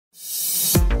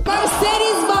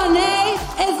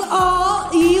are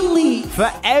elite.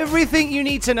 For everything you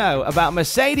need to know about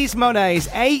Mercedes Moné's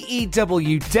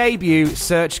AEW debut,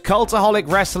 search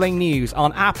Cultaholic Wrestling News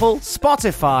on Apple,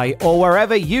 Spotify, or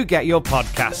wherever you get your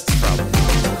podcasts from.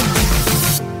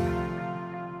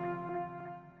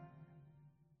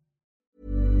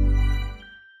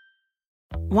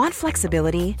 Want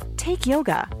flexibility? Take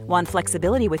yoga. Want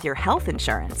flexibility with your health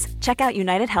insurance? Check out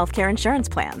United Healthcare Insurance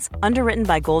Plans. Underwritten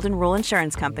by Golden Rule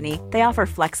Insurance Company, they offer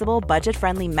flexible,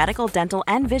 budget-friendly medical, dental,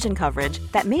 and vision coverage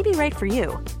that may be right for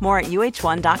you. More at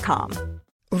uh1.com.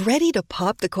 Ready to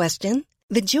pop the question?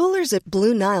 The jewelers at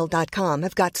BlueNile.com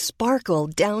have got sparkle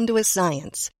down to a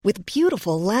science with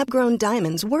beautiful lab-grown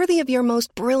diamonds worthy of your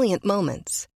most brilliant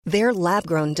moments. Their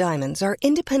lab-grown diamonds are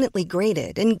independently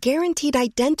graded and guaranteed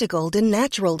identical to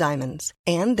natural diamonds,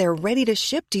 and they're ready to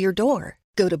ship to your door.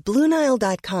 Go to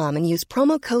BlueNile.com and use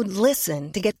promo code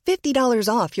LISTEN to get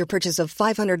 $50 off your purchase of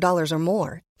 $500 or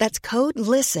more. That's code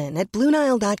LISTEN at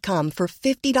BlueNile.com for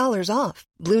 $50 off.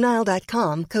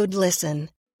 BlueNile.com, code LISTEN.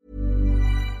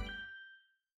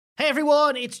 Hey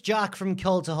everyone, it's Jack from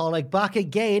Cultaholic back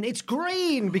again. It's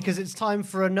green because it's time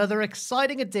for another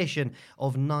exciting edition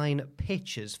of 9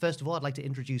 Pitches. First of all, I'd like to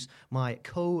introduce my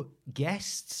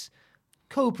co-presenters.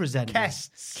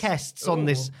 Guests on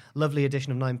this lovely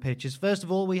edition of 9 Pitches. First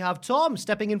of all, we have Tom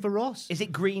stepping in for Ross. Is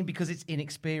it green because it's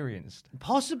inexperienced?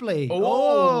 Possibly.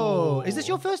 Oh. Is this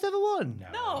your first ever one?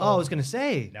 No. Oh, I was going to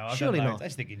say. No, I've surely done not. loads. I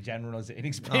just think in general, is it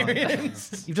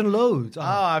inexperienced? You've done loads. Oh,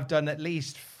 I've done at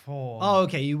least 4. Oh,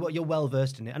 okay. You're well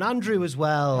versed in it, and Andrew as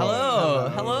well.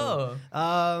 Hello.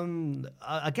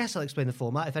 I guess I'll explain the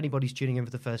format. If anybody's tuning in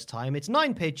for the first time, it's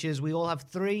 9 pitches. We all have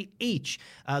 3 each.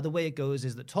 The way it goes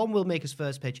is that Tom will make his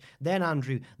first pitch, then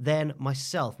Andrew, then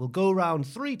myself. We'll go around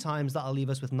 3 times. That'll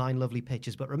leave us with 9 lovely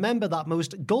pitches. But remember that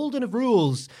most golden of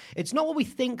rules: it's not what we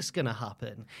think's going to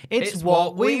happen. It's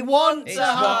what we want to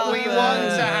happen. What we want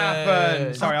to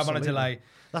happen. Sorry, I'm on a Absolutely. delay.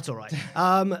 That's all right.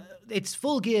 It's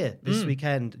Full Gear this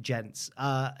weekend, gents.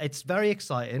 It's very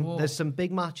exciting. Whoa. There's some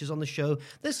big matches on the show.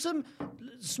 There's some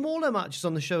smaller matches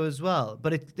on the show as well,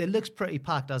 but it looks pretty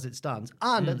packed as it stands.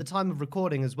 And at the time of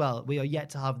recording as well, we are yet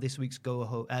to have this week's Go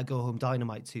Home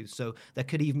Dynamite too, so there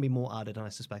could even be more added, and I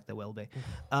suspect there will be.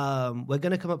 We're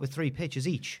going to come up with 3 pitches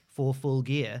each for Full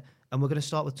Gear. And we're going to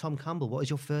start with Tom Campbell. What is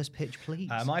your first pitch,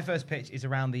 please? My first pitch is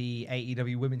around the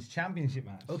AEW Women's Championship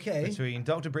match. Okay. Between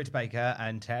Dr. Britt Baker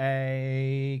and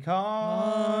Tay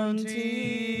Conti.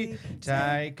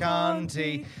 Tay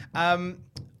Conti.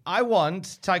 I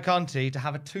want Tay Conti to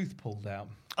have a tooth pulled out.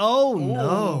 Oh,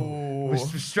 no. We're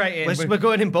straight in. We're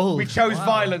going in bold. We chose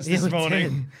violence this Yeah, we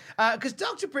morning. Because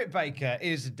Dr. Britt Baker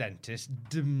is a dentist.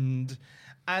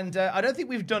 And I don't think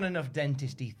we've done enough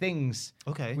dentist-y things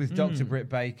with Dr. Britt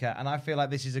Baker. And I feel like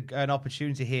this is an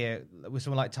opportunity here with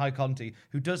someone like Tay Conti,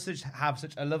 who does have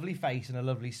such a lovely face and a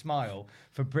lovely smile,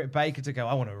 for Britt Baker to go,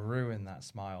 I want to ruin that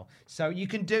smile. So you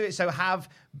can do it. So have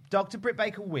Dr. Britt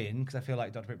Baker win, because I feel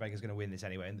like Dr. Britt Baker's going to win this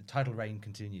anyway, and the title reign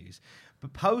continues.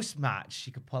 But post-match, she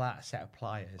could pull out a set of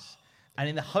pliers. And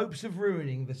in the hopes of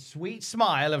ruining the sweet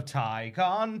smile of Tay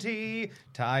Conti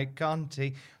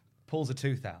pulls a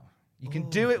tooth out. You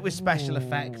can do it with special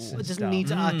effects. It doesn't need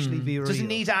to actually be real. It doesn't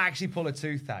need to actually pull a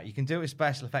tooth out. You can do it with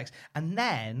special effects. And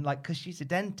then, because she's a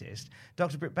dentist,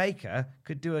 Dr. Britt Baker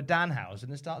could do a Danhausen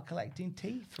and start collecting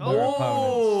teeth from her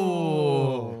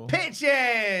opponents.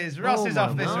 Pitches! Ross is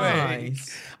off this week.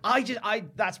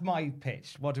 That's my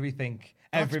pitch. What do we think,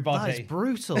 everybody? That is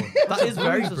brutal. That is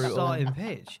very brutal. Starting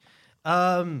pitch.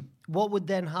 What would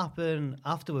then happen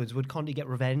afterwards? Would Conti get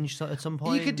revenge at some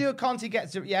point? You could do a Conti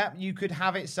gets it. Yeah, you could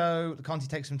have it so the Conti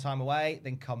takes some time away,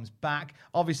 then comes back.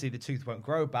 Obviously, the tooth won't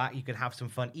grow back. You could have some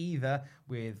fun either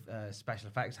with special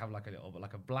effects, have like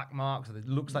a black mark so that it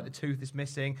looks like the tooth is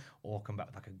missing, or come back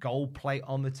with like a gold plate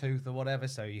on the tooth or whatever.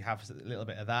 So you have a little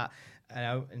bit of that.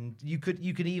 And you could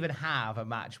even have a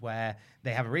match where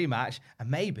they have a rematch, and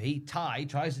maybe Ty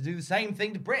tries to do the same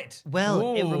thing to Britt.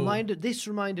 Well, this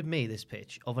reminded me, this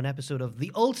pitch, of an episode of The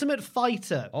Ultimate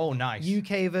Fighter. Oh, nice.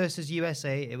 UK versus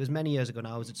USA. It was many years ago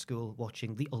now. I was at school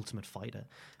watching The Ultimate Fighter,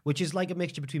 which is like a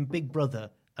mixture between Big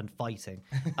Brother and fighting.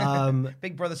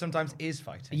 Big Brother sometimes is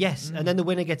fighting. Yes, and then the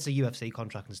winner gets a UFC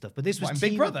contract and stuff. But this was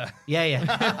Big Brother? Yeah.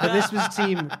 But this was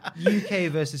Team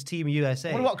UK versus Team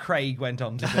USA. I wonder what Craig went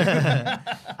on to do.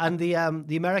 And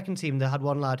the American team, they had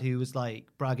one lad who was like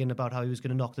bragging about how he was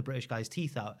going to knock the British guy's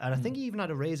teeth out. And I think he even had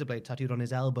a razor blade tattooed on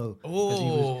his elbow.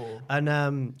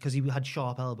 Because he had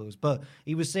sharp elbows. But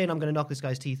he was saying, I'm going to knock this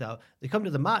guy's teeth out. They come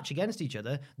to the match against each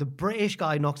other. The British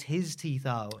guy knocks his teeth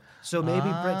out. So maybe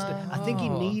Britt's... I think he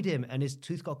needs kneed him and his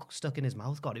tooth got stuck in his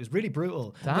mouth. God, it was really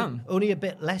brutal. Damn. But only a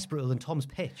bit less brutal than Tom's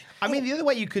pitch. I mean, the other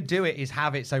way you could do it is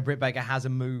have it so Britt Baker has a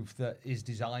move that is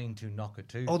designed to knock a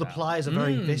tooth Oh, the out. pliers are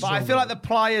very visceral. But I feel like the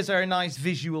pliers are a nice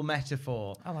visual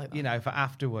metaphor, I like that. you know, for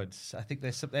afterwards. I think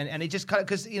there's something, and it just kind of,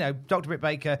 because, you know, Dr. Britt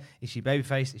Baker, is she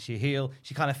babyface? Is she a heel?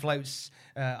 She kind of floats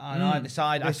on either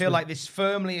side. I feel like this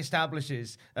firmly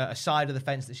establishes a side of the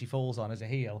fence that she falls on as a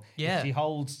heel. Yeah. If she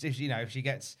holds, if she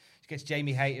gets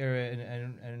Jamie Hayter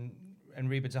and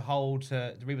Reba to hold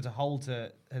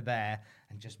her there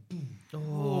and just boom.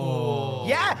 Oh.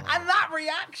 Yeah, and that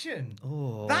reaction.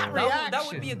 Oh. That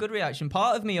would be a good reaction.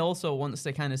 Part of me also wants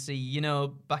to kind of see, you know,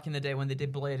 back in the day when they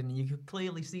did Blade and you could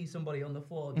clearly see somebody on the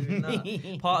floor doing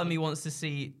that. Part of me wants to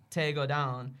see Tay go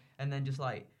down and then just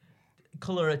like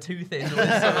colour a tooth in with some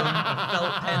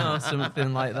felt pen or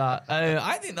something like that.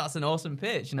 I think that's an awesome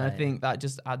pitch, and I think that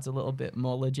just adds a little bit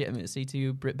more legitimacy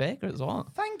to Britt Baker as well.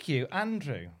 Thank you,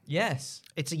 Andrew. Yes.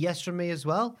 It's a yes from me as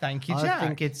well. Thank you, I Jack.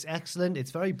 think it's excellent.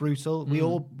 It's very brutal. We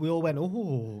all went,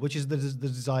 oh, which is the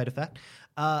desired effect.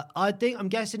 I'm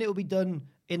guessing it will be done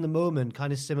in the moment,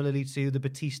 kind of similarly to the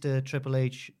Batista Triple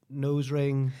H nose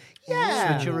ring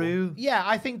switcheroo. Yeah,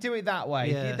 I think do it that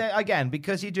way. Yeah. Again,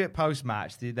 because you do it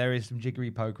post-match, there is some jiggery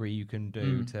pokery you can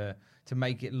do to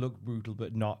make it look brutal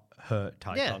but not hurt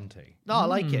Tai Conti. No, I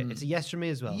like it. It's a yes from me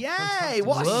as well. Yay! Fantastic.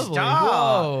 What a Lovely. start!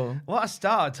 Whoa. What a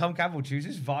start! Tom Campbell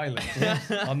chooses violence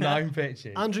on 9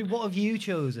 pitches. Andrew, what have you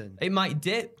chosen? It might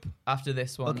dip after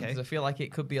this one Okay. because I feel like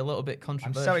it could be a little bit I'm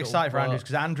controversial. so excited for but- Andrews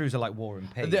because Andrews are like War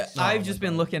and Peace. I've just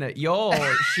been looking at your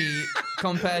sheet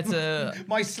compared to...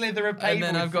 My slither of paper And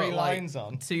then with I've got 3 lines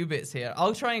on. 2 bits here.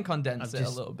 I'll try and condense it a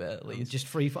little bit at I'm least. just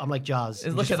free. I'm like jazz.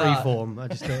 I'm Look just at that. free form. I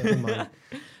just don't mind.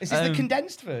 Is this the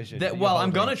condensed version? that Well, you're I'm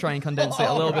holding? going to try and condense it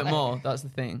a little bit more. That's the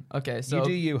thing. Okay, so You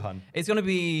do you, hun. it's going to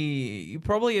be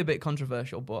probably a bit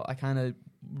controversial, but I kind of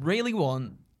really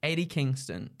want Eddie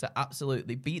Kingston to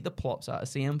absolutely beat the plops out of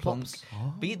CM Punk.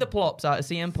 Beat the plops out of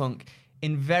CM Punk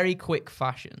in very quick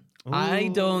fashion. I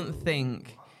don't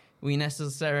think we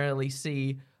necessarily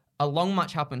see a long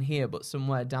match happen here, but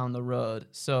somewhere down the road.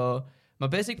 So my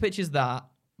basic pitch is that,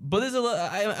 but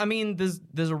there's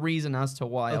there's a reason as to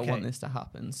why I want this to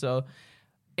happen. So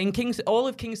in all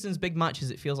of Kingston's big matches,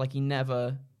 it feels like he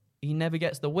never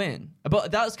gets the win.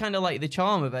 But that's kind of like the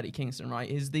charm of Eddie Kingston, right?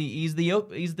 He's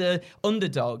the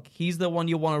underdog. He's the one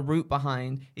you want to root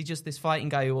behind. He's just this fighting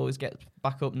guy who always gets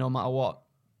back up no matter what.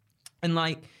 And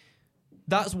like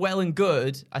that's well and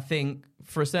good, I think,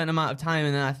 for a certain amount of time,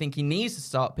 and then I think he needs to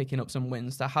start picking up some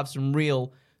wins to have some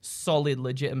real solid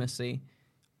legitimacy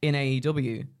in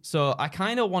AEW. So I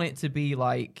kind of want it to be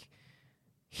like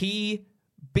he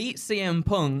beat CM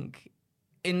Punk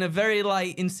in a very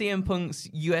in CM Punk's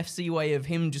UFC way of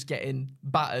him just getting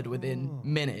battered within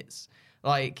minutes.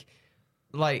 Like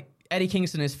Eddie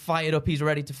Kingston is fired up, he's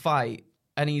ready to fight,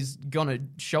 and he's gonna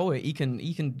show it. He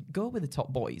can go with the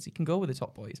top boys.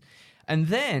 And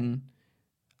then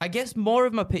I guess more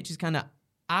of my pitch is kind of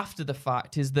after the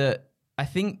fact is that I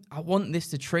think I want this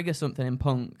to trigger something in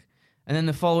Punk. And then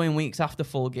the following weeks after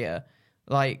Full Gear,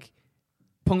 like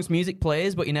Punk's music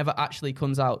plays, but he never actually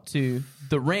comes out to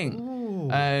the ring.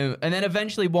 And then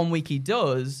eventually one week he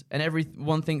does, and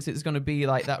everyone thinks it's going to be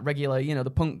like that regular, you know,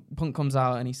 the Punk comes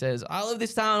out and he says, I love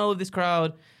this town, I love this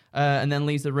crowd, and then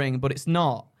leaves the ring. But it's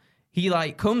not. He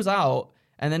comes out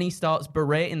and then he starts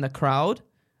berating the crowd,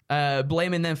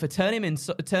 blaming them for turning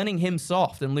him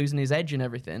soft and losing his edge and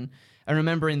everything. And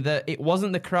remembering that it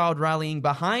wasn't the crowd rallying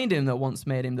behind him that once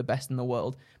made him the best in the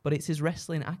world, but it's his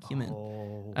wrestling acumen.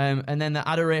 And then the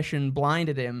adoration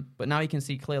blinded him, but now he can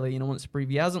see clearly, wants to prove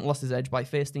he hasn't lost his edge by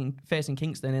facing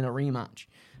Kingston in a rematch.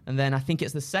 And then I think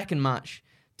it's the second match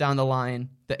down the line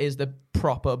that is the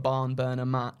proper barn burner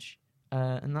match.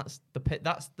 And that's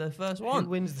the first one. Who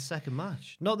wins the second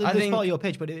match? Not this part of your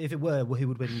pitch, but if it were, who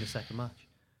would win in the second match?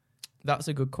 That's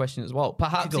a good question as well.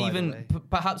 Perhaps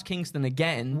perhaps Kingston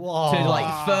again Whoa.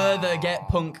 to further get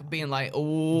Punk being like,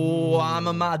 oh, I'm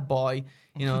a mad boy,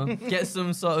 get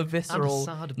some sort of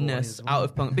visceralness out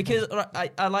of Punk, because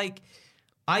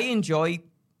I enjoy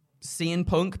seeing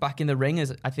Punk back in the ring,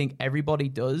 as I think everybody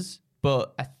does,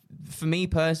 but for me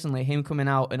personally, him coming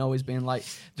out and always being like,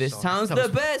 this town's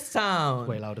the best town.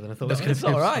 Way louder than I thought it was going to be.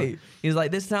 It's all right. He's like,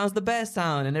 this town's the best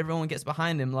town, and everyone gets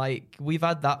behind him. Like, we've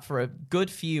had that for a good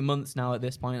few months now at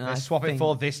this point. Let's swap it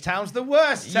for this town's the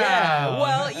worst town. Yeah,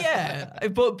 well, yeah.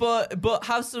 but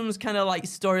have some kind of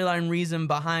storyline reason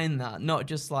behind that, not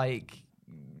just like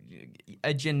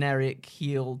a generic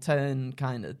heel turn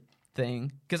kind of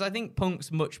thing. Because I think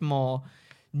Punk's much more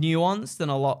nuanced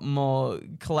and a lot more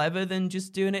clever than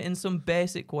just doing it in some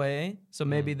basic way. So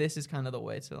maybe this is kind of the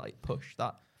way to like push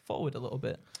that forward a little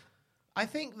bit. I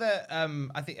think that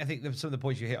I think that some of the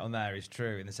points you hit on there is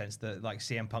true in the sense that like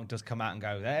CM Punk does come out and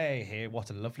go, "Hey, here, what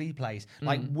a lovely place!"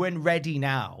 Like we're ready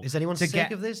now. Is anyone to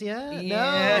sick of this? Yeah,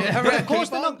 Yeah. no. Of course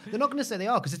they're not. They're not going to say they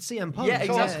are because it's CM Punk. Yeah,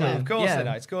 exactly. Of course they're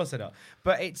not. Of course they're not.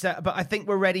 But it's but I think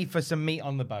we're ready for some meat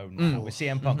on the bone now with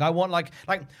CM Punk. I want like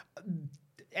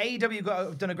AEW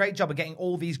have done a great job of getting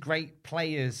all these great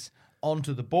players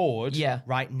onto the board. Yeah.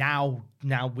 Right now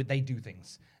they do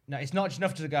things. No, it's not just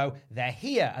enough to go, they're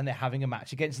here and they're having a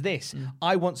match against this.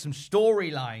 I want some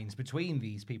storylines between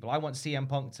these people. I want CM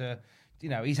Punk to,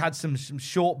 he's had some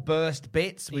short burst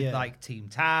bits with like Team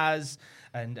Taz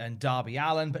and Darby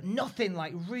Allin, but nothing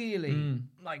like really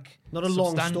like not a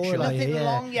long storyline. Nothing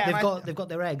long. Yeah, they've got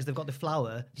their eggs, they've got the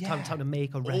flour. It's time to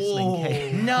make a wrestling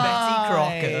cake. No, Betty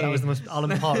Crocker. That was the most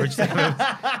Alan Partridge thing.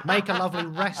 Make a lovely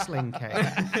wrestling cake.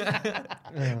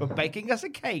 We're baking us a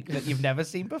cake that you've never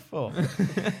seen before.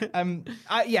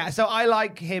 So I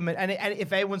like him, and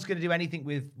if anyone's going to do anything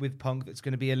with Punk that's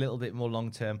going to be a little bit more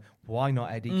long term, why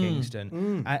not Eddie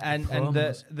Kingston? And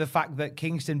the fact that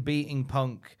Kingston beating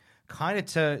Punk kind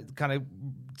of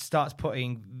starts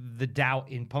putting the doubt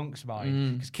in Punk's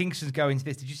mind because Kingston's going to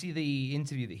this. Did you see the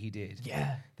interview that he did?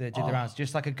 Yeah, that did the rounds.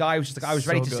 Just like a guy who's just like, I was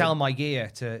ready to sell my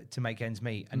gear to make ends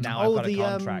meet, and now I've got a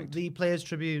contract. The Players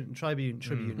Tribune,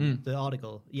 the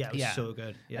article. Yeah, it was so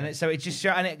good. Yeah. And it just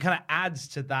and it kind of adds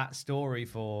to that story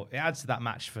adds to that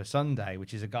match for Sunday,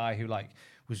 which is a guy who like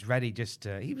was ready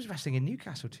he was wrestling in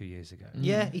Newcastle 2 years ago.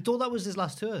 Yeah, he thought that was his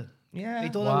last tour. Yeah, he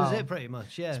thought that was it pretty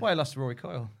much. Yeah, that's why I lost to Rory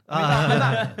Coyle.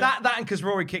 That and because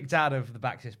Rory kicked out of the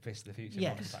Back to Fist of the Future.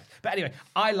 Yes. But anyway,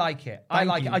 I like it. I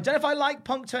don't know if I like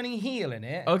Punk turning heel in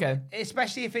it. Okay,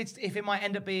 especially if it might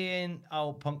end up being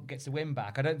Punk gets the win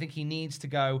back. I don't think he needs to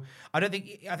go. I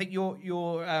think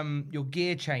your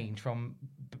gear change from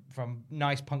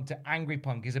nice Punk to angry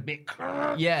Punk is a bit.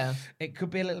 Yeah, it could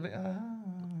be a little bit.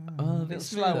 A little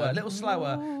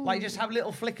slower. Like just have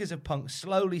little flickers of Punk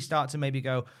slowly start to maybe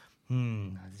go.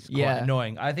 This is quite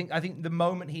annoying. I think the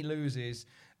moment he loses,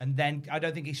 and then I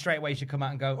don't think he straight away should come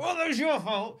out and go, "Oh, that was your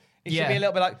fault." It should be a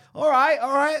little bit like, "All right,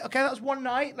 okay, that was one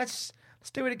night. Let's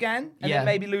do it again," and then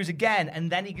maybe lose again,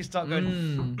 and then he can start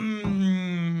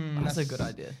going. That's a good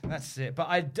idea. That's it. But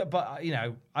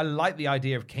I like the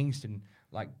idea of Kingston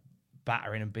like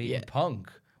battering and beating Punk.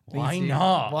 Why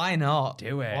not? Why not?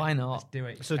 Do it. Why not? Let's do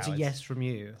it. So it's a yes from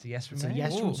you. It's a yes from me. It's a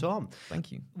yes from Tom.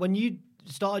 Thank you. When you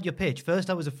started your pitch, first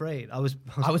I was afraid. I was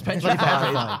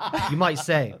petrified. You might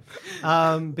say,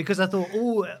 because I thought,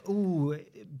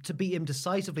 to beat him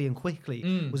decisively and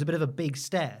quickly was a bit of a big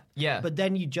step. Yeah. But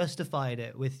then you justified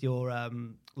it with your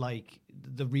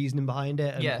the reasoning behind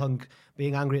it and Punk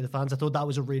being angry at the fans. I thought that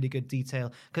was a really good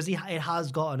detail because it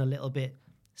has gotten a little bit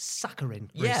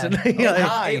saccharine recently.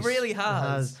 It really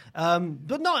has.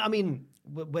 But no, I mean,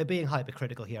 we're being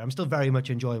hypercritical here. I'm still very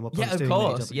much enjoying what Punk's doing. Of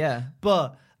course,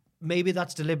 But maybe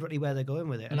that's deliberately where they're going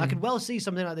with it. And I could well see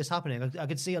something like this happening. I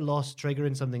could see a loss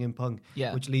triggering something in Punk,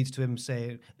 which leads to him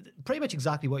saying pretty much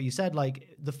exactly what you said,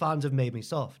 like, the fans have made me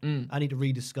soft. I need to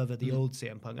rediscover the old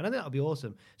CM Punk. And I think that would be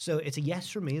awesome. So it's a yes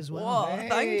from me as well. Whoa,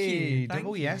 thank you.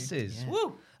 Double yeses. Yeah.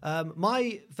 Woo.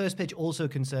 My first pitch also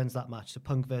concerns that match, so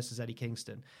Punk versus Eddie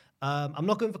Kingston. I'm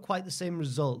not going for quite the same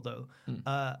result, though.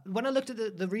 When I looked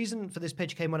at the reason for this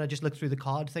pitch came when I just looked through the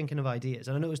card thinking of ideas.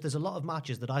 And I noticed there's a lot of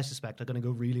matches that I suspect are going to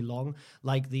go really long,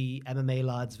 like the MMA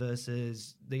lads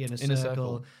versus the Inner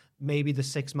Circle. Maybe the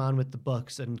 6-man with the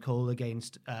Bucks and Cole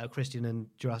against Christian and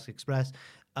Jurassic Express.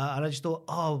 And I just thought,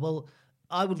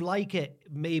 I would like it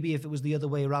maybe if it was the other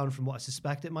way around from what I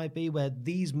suspect it might be, where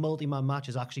these multi-man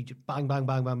matches actually just bang, bang,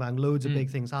 bang, bang, bang, loads of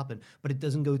big things happen, but it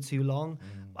doesn't go too long.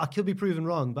 I could be proven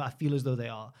wrong, but I feel as though they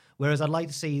are. Whereas I'd like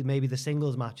to see maybe the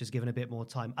singles matches given a bit more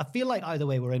time. I feel like either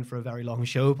way we're in for a very long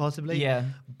show, possibly. Yeah.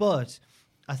 But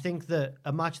I think that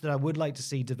a match that I would like to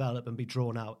see develop and be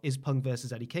drawn out is Punk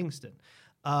versus Eddie Kingston.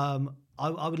 I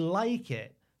would like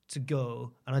it to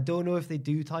go, and I don't know if they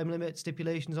do time limit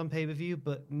stipulations on pay-per-view,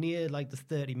 but near like the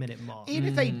 30-minute mark. Even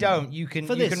if they don't, you can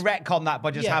retcon that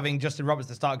by just having Justin Roberts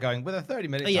to start going with a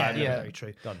 30-minute time limit. Yeah, very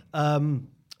true. Done.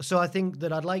 So I think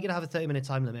that I'd like it to have a 30-minute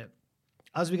time limit.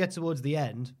 As we get towards the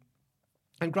end,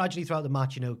 and gradually throughout the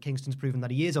match, Kingston's proven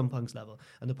that he is on Punk's level,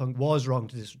 and the Punk was wrong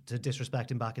to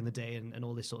disrespect him back in the day and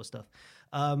all this sort of stuff.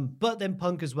 But then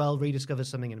Punk as well rediscovers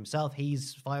something in himself.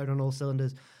 He's fired on all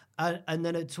cylinders. And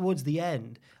then towards the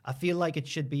end, I feel like it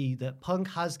should be that Punk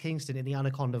has Kingston in the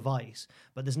Anaconda Vice,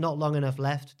 but there's not long enough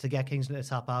left to get Kingston to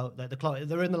tap out. Like the clock,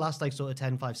 they're in the last like sort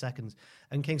of 10-5 seconds,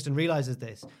 and Kingston realizes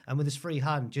this, and with his free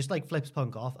hand, just like flips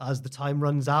Punk off as the time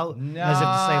runs out, as if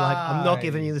to say like, I'm not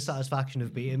giving you the satisfaction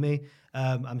of beating me.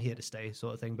 I'm here to stay,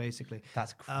 sort of thing, basically.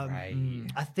 That's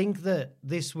great. I think that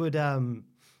this would.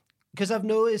 Because I've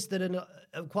noticed that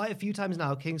quite a few times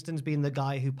now, Kingston's been the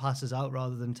guy who passes out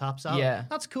rather than taps out. Yeah.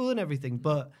 That's cool and everything,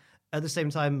 but at the same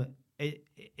time,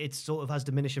 it sort of has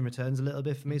diminishing returns a little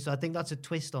bit for me. So I think that's a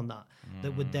twist on that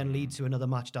would then lead to another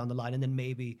match down the line, and then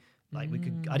maybe like we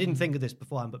could. I didn't think of this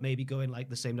beforehand, but maybe go in like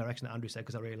the same direction that Andrew said,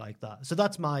 because I really like that. So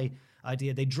that's my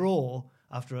idea. They draw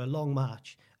after a long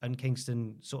match, and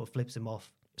Kingston sort of flips him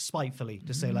off spitefully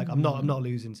to say like, I'm not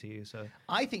losing to you. So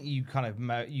I think you kind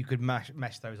of you could mesh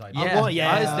those ideas.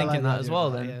 I was thinking that as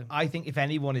well. Then yeah. I think if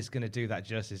anyone is going to do that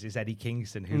justice, is Eddie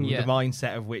Kingston, who the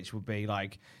mindset of which would be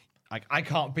like I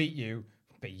can't beat you,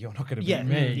 but you're not going to beat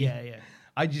me. Yeah.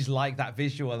 I just like that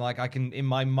visual, and like I can in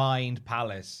my mind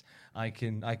palace, I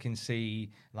can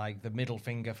see like the middle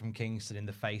finger from Kingston in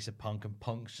the face of Punk, and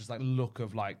Punk's just like look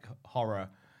of like horror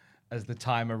as the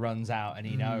timer runs out, and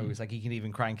he knows, like he can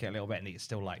even crank it a little bit, and it's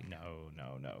still like no.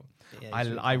 Yeah,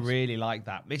 I really like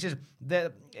that. It's just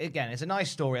again, it's a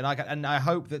nice story, and I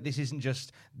hope that this isn't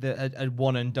just a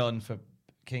one and done for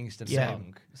Kingston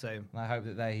Punk. So And I hope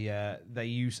that they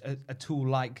use a tool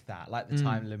like that, like the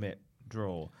time limit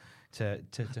draw, to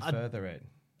further it.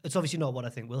 it's obviously not what I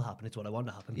think will happen. It's what I want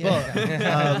to happen.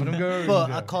 Yeah.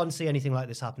 But I can't see anything like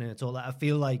this happening at all. I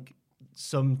feel like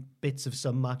some bits of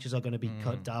some matches are going to be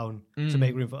cut down to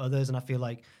make room for others, and I feel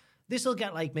like this will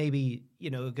get like maybe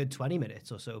a good 20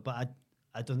 minutes or so. But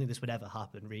I don't think this would ever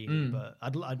happen really. But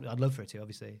I'd love for it to,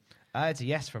 obviously. It's a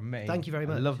yes from me. Thank you very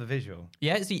much. I love the visual.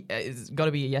 Yeah, it's got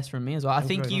to be a yes from me as well. I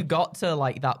think you got to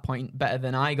like that point better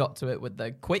than I got to it with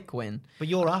the quick win. But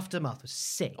your aftermath was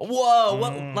sick. Whoa!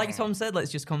 Well, like Tom said, let's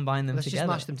just combine them together.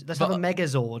 Let's just mash them. Let's have a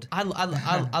Megazord.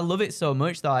 I love it so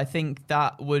much though. I think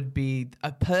that would be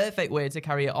a perfect way to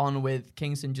carry it on with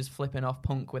Kingston just flipping off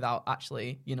Punk without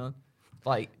actually,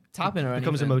 like tapping or anything.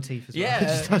 Becomes a motif as well.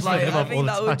 Yeah, like, I think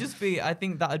that would just be. I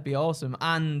think that would be awesome,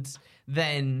 and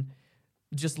then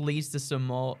just leads to some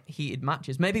more heated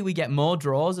matches. Maybe we get more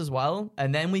draws as well,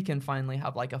 and then we can finally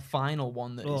have like a final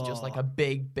one that is just like a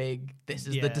big. This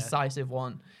is the decisive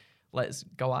one. Let's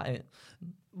go at it.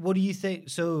 What do you think?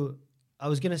 So I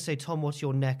was gonna say, Tom, what's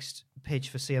your next pitch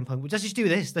for CM Punk? Let's just do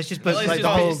this. Let's just put the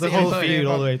whole feud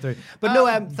all the way through. But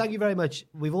no, thank you very much.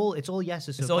 It's all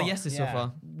yeses so far. It's all yeses so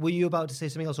far. Were you about to say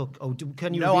something else?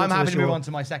 Can you? No, I'm happy to move on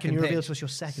to my second pitch. Can you reveal to us your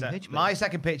second pitch? My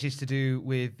second pitch is to do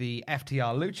with the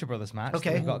FTR Lucha Brothers match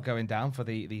that we've got going down for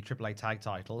the AAA tag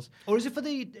titles. Or is it for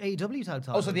the AEW tag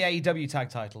titles? Also the AEW tag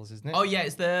titles, isn't it? Oh yeah,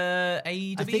 it's the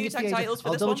AEW tag titles for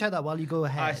I'll this double one. check that while you go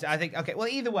ahead. I think, okay, well,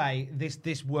 either way,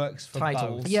 this works for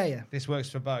Titles. both. Yeah. This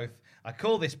works for both. I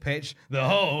call this pitch the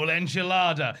whole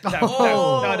enchilada.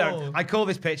 No. I call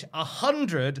this pitch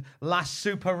 100 Las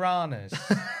Superanas.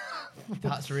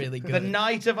 That's really good. The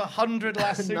night of 100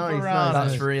 Las Superanas. Nice.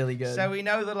 That's really good. So we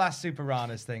know the Las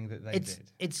Superanas thing that they did.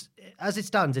 It's as it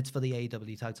stands, it's for the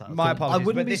AEW tag title. My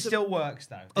apologies, but this still works,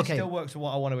 though. This Okay. still works for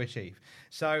what I want to achieve.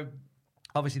 So,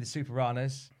 obviously, the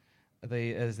Superanas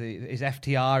is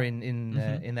FTR in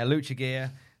their lucha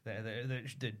gear.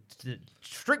 They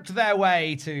stripped their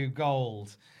way to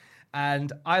gold.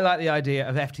 And I like the idea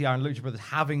of FTR and Lucha Brothers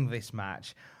having this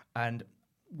match. And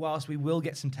whilst we will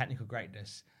get some technical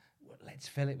greatness, let's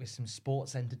fill it with some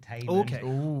sports entertainment. Okay.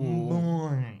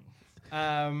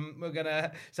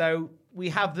 So we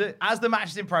have as the match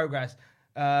is in progress,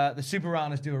 the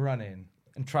Superanas do a run in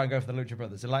and try and go for the Lucha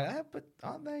Brothers. They're like, but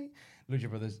aren't they? Lucha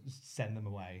Brothers send them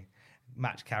away.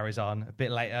 Match carries on. A bit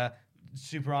later,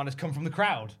 Superanas come from the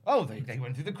crowd. Oh, they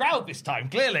went through the crowd this time,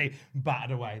 clearly.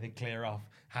 Battered away, they clear off.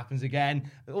 Happens again.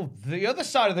 Oh, the other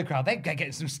side of the crowd, they're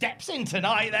getting some steps in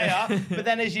tonight, they are. But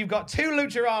then as you've got two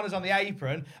Lucharanas on the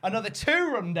apron, another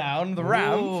two run down the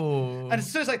ramp. And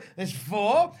so it's like, there's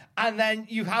four. And then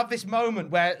you have this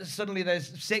moment where suddenly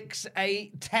there's 6,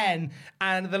 8, 10,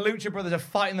 and the Lucha Brothers are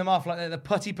fighting them off like they're the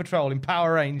Putty Patrol in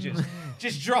Power Rangers.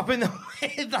 Just dropping them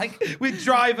with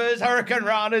drivers, Hurricane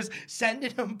Ranas,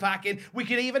 sending them packing. We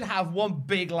could even have one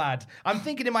big lad. I'm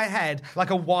thinking in my head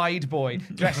like a wide boy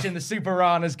dressed in the Super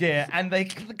Rana Rana's gear, and the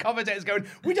commentators going,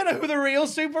 "We don't know who the real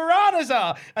Super Ranas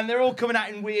are," and they're all coming out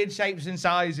in weird shapes and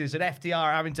sizes, and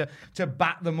FTR having to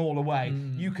bat them all away.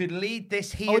 You could lead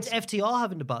this here. Oh, it's FTR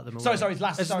having to bat them away. Sorry, it's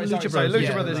Lucha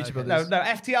Lucha Brothers. Brothers. No,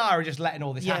 FTR are just letting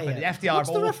all this happen. The FTR.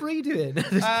 What's the referee doing?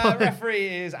 Referee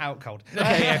is out cold.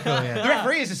 Okay, yeah, cool, yeah. The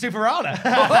referee is a Super Rana.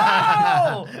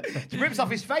 Oh! He rips off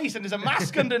his face and there's a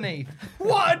mask underneath.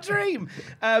 What a dream!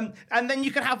 And then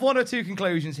you can have one or two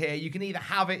conclusions here. You can either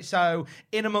have it so,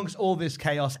 in amongst all this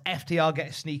chaos, FTR get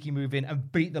a sneaky move in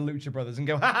and beat the Lucha Brothers and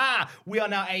go, ha, we are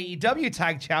now AEW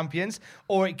Tag Champions.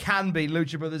 Or it can be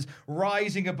Lucha Brothers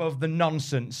rising above the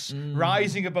nonsense,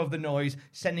 rising above the noise,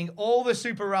 sending all the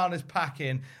Super Ranas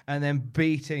packing, and then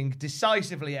beating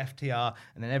decisively FTR,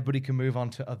 and then everybody can move on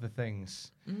to other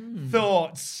things.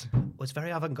 Thoughts? Well, it's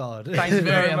very avant-garde. Thanks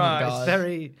very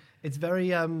much. It's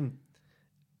very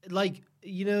like,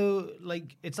 you know,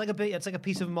 like it's like a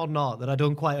piece of modern art that I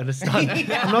don't quite understand.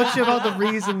 I'm not sure about the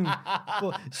reason.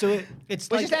 It's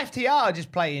Which like is FTR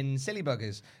just playing silly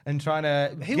buggers and trying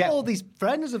to who are all these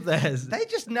friends of theirs? They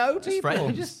just know people. friends.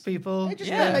 They're just people. They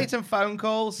just made some phone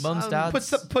calls. Mums,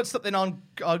 dads. Put something on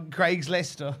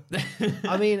Craigslist or,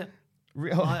 I mean,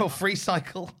 or Free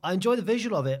Cycle. I enjoy the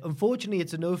visual of it. Unfortunately,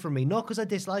 it's a no from me. Not because I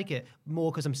dislike it,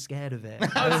 more because I'm scared of it.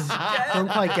 I don't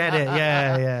quite get it.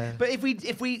 Yeah. But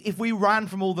if we ran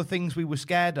from all the things we were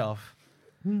scared of,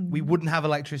 we wouldn't have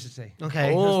electricity.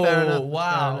 Okay, Oh, that's fair enough.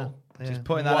 wow. Fair enough. Yeah. Just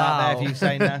putting that out there. Wow. If you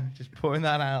say no, just putting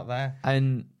that out there.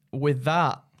 And with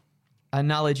that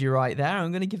analogy right there,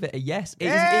 I'm going to give it a yes. It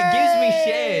gives me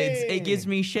shades. It gives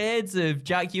me shades of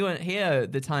Jack. You weren't here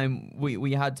the time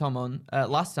we had Tom on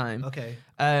last time. Okay.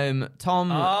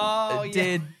 Tom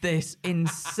did this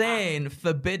insane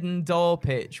Forbidden Door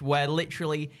pitch where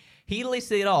literally he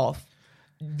listed off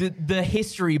the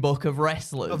history book of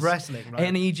wrestlers. Of wrestling, right.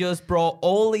 And he just brought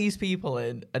all these people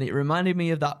in, and it reminded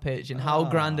me of that pitch and how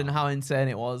grand and how insane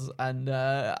it was. And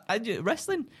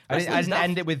wrestling. I didn't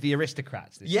end it with the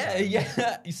aristocrats. This Yeah, time.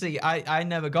 yeah. You see, I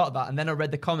never got that, and then I read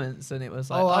the comments, and it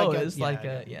was like,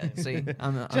 See,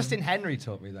 I'm Justin Henry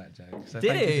taught me that joke. So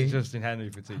Did thank you he? to Justin Henry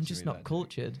for teaching me I'm just not that.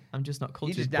 cultured. I'm just not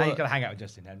cultured. Now you but- got to hang out with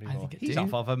Justin Henry more. think I He's do.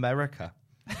 off of America.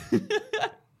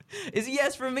 Is it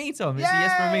yes from me, Tom? Is it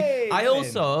yes from me? Yay! I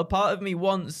also part of me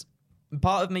wants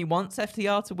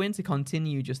FTR to win to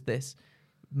continue just this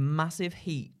massive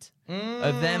heat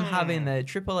of them having their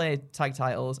AAA tag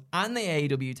titles and the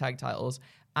AEW tag titles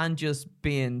and just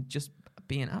being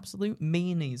absolute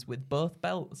meanies with both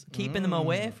belts, keeping them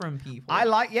away from people. I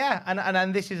like,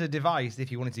 and this is a device,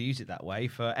 if you wanted to use it that way,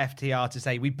 for FTR to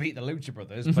say we beat the Lucha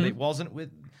Brothers, but it wasn't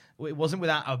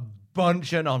without a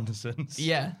bunch of nonsense.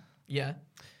 Yeah.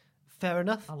 Fair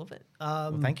enough. I love it.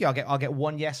 Well, thank you. I'll get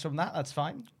one yes from that. That's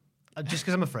fine. Just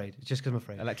because I'm afraid.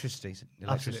 Electricity,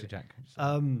 Absolutely. Jack.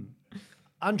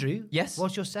 Andrew. Yes?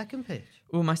 What's your second pitch?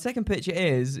 Well, my second pitch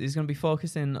is going to be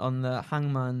focusing on the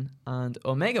Hangman and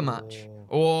Omega match.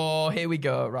 Oh, here we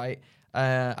go, right?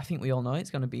 I think we all know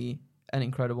it's going to be an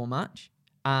incredible match.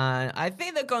 And I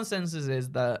think the consensus is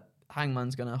that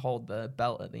Hangman's going to hold the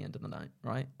belt at the end of the night,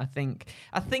 right? I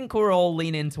think we're all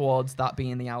leaning towards that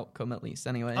being the outcome, at least,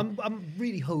 anyway. I'm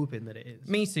really hoping that it is.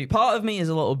 Me too. Part of me is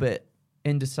a little bit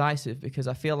indecisive because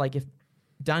I feel like if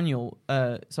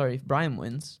Brian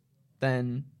wins,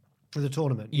 then For the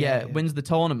tournament. wins the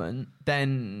tournament,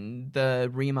 then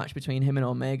the rematch between him and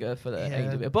Omega for the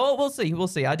AEW. But we'll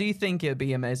see. I do think it'd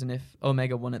be amazing if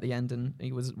Omega won at the end and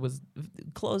he was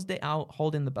closed it out,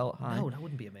 holding the belt high. No, that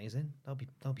wouldn't be amazing. That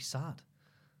would be sad.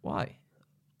 Why?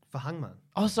 For Hangman.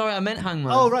 Oh, sorry, I meant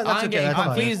Hangman. Oh, right, that's I'm okay, getting that's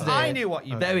fine, confused that's there. fine. I knew what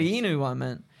you There meant. he knew what I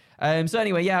meant. So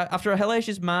anyway, after a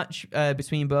hellacious match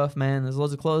between both men, there's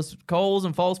loads of close calls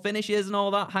and false finishes and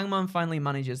all that. Hangman finally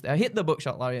manages to hit the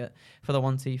buckshot lariat for the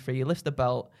 1-2-3, lifts the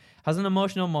belt, has an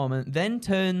emotional moment, then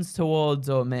turns towards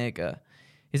Omega.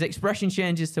 His expression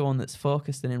changes to one that's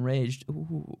focused and enraged.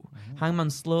 Ooh.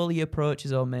 Hangman slowly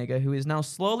approaches Omega, who is now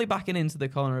slowly backing into the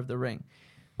corner of the ring.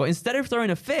 But instead of throwing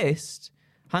a fist,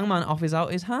 Hangman offers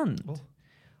out his hand.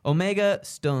 Omega,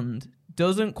 stunned,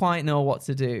 doesn't quite know what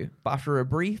to do, but after a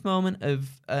brief moment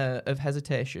of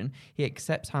hesitation, he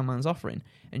accepts Hangman's offering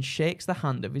and shakes the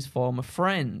hand of his former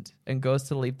friend and goes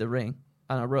to leave the ring.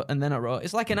 And then I wrote,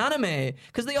 it's like an anime,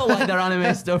 because they all like their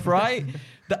anime stuff, right?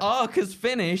 The arc is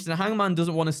finished, and Hangman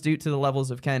doesn't want to stoop to the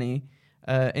levels of Kenny.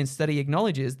 Instead, he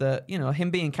acknowledges that, him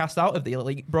being cast out of the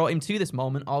Elite brought him to this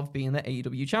moment of being the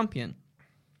AEW champion.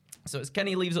 So as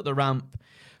Kenny leaves up the ramp,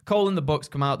 Cole and the Bucks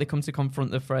come out. They come to comfort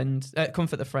the friend. And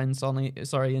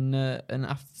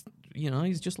after,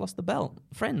 he's just lost the belt.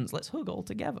 Friends, let's hug all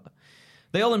together.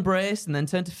 They all embrace and then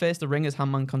turn to face the ring as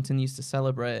Hangman continues to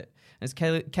celebrate. As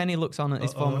Kenny looks on at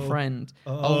his former friend,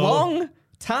 a long,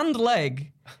 tanned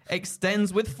leg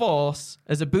extends with force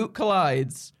as a boot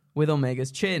collides with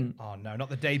Omega's chin. Oh no, not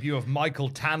the debut of Michael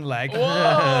Tanleg. Whoa!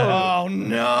 Oh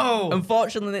no!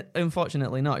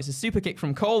 Unfortunately not. It's a super kick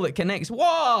from Cole that connects.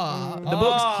 Whoa! The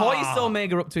Bucks hoist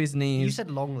Omega up to his knees. You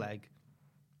said long leg.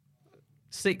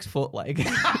 6 foot leg.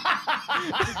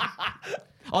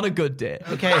 On a good day.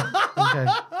 Okay.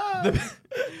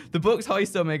 The Bucks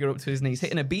hoist Omega up to his knees,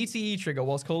 hitting a BTE trigger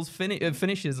whilst Cole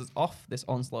finishes off this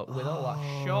onslaught with a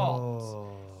last shot.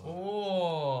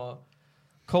 Oh.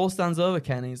 Cole stands over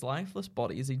Kenny's lifeless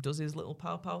body as he does his little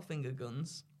pow-pow finger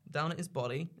guns down at his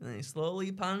body, and then he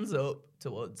slowly pans up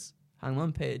towards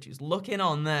Hangman Page, who's looking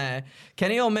on there.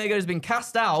 Kenny Omega has been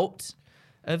cast out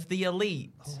of the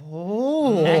Elite.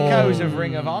 Echoes of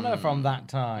Ring of Honor from that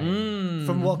time.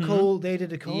 From what Cole they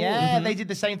did to Cole? Yeah, they did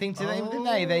the same thing to them, didn't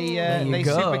they? They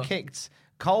super kicked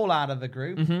Cole out of the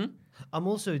group. I'm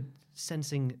also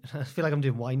sensing, I feel like I'm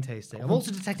doing wine tasting. I'm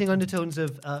also detecting undertones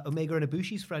of Omega and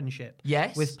Ibushi's friendship.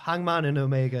 Yes. With Hangman and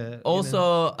Omega.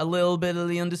 Also, a little bit of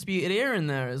the Undisputed Era in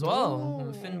there as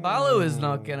well. Finn Balor is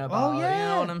knocking about. You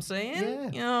know what I'm saying?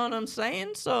 Yeah. You know what I'm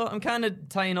saying? So I'm kind of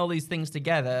tying all these things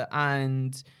together,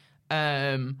 and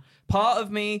part of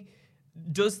me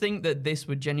does think that this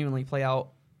would genuinely play out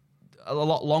a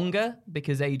lot longer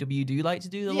because AEW do like to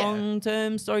do the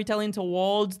long-term storytelling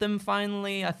towards them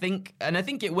finally. I think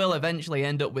it will eventually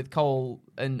end up with Cole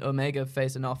and Omega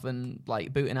facing off and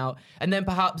like booting out. And then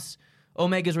perhaps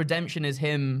Omega's redemption is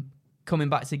him coming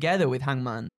back together with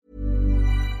Hangman.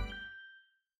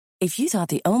 If you thought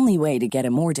the only way to get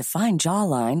a more defined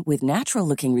jawline with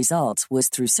natural-looking results was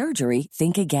through surgery,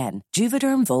 think again.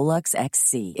 Juvederm Volux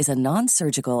XC is a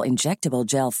non-surgical injectable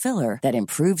gel filler that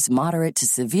improves moderate to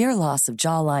severe loss of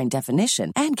jawline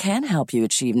definition and can help you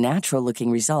achieve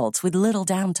natural-looking results with little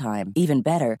downtime. Even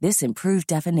better, this improved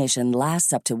definition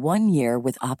lasts up to 1 year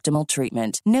with optimal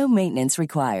treatment. No maintenance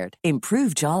required.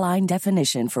 Improve jawline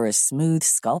definition for a smooth,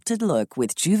 sculpted look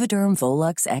with Juvederm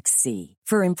Volux XC.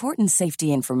 For important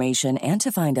safety information and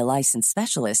to find a licensed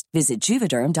specialist, visit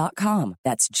Juvederm.com.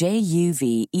 That's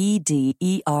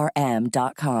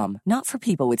JUVEDERM.com. Not for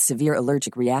people with severe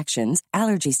allergic reactions,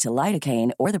 allergies to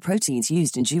lidocaine, or the proteins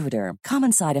used in Juvederm.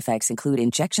 Common side effects include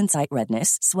injection site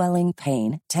redness, swelling,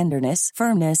 pain, tenderness,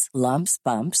 firmness, lumps,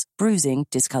 bumps, bruising,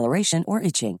 discoloration, or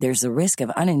itching. There's a risk of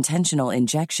unintentional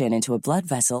injection into a blood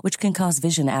vessel, which can cause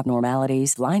vision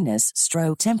abnormalities, blindness,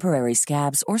 stroke, temporary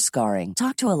scabs, or scarring.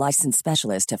 Talk to a licensed specialist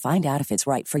to find out if it's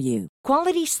right for you.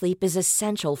 Quality sleep is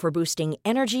essential for boosting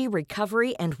energy,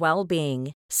 recovery, and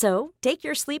well-being. So, take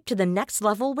your sleep to the next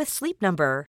level with Sleep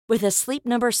Number. With a Sleep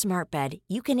Number smart bed,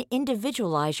 you can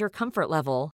individualize your comfort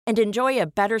level and enjoy a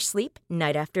better sleep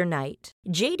night after night.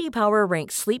 J.D. Power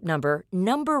ranks Sleep Number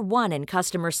 #1 in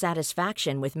customer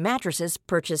satisfaction with mattresses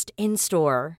purchased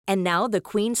in-store. And now the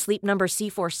Queen Sleep Number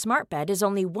C4 smart bed is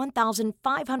only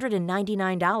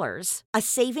 $1,599, a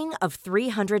saving of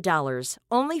 $300,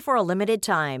 only for a limited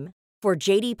time. For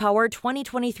J.D. Power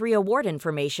 2023 award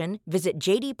information, visit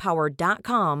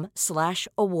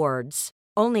jdpower.com/awards.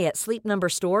 Only at Sleep Number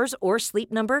stores or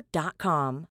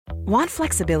sleepnumber.com. Want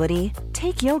flexibility?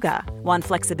 Take yoga. Want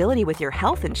flexibility with your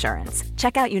health insurance?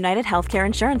 Check out United Healthcare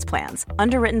Insurance Plans.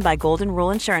 Underwritten by Golden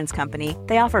Rule Insurance Company,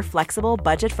 they offer flexible,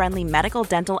 budget-friendly medical,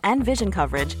 dental, and vision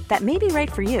coverage that may be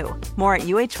right for you. More at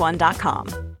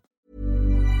UH1.com.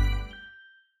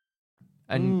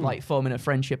 And like forming a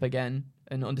friendship again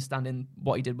and understanding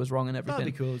what he did was wrong and everything.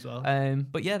 That'd be cool as well.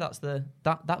 But yeah, that's their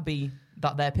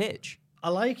pitch. I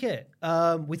like it.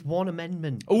 With one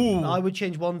amendment. Ooh. I would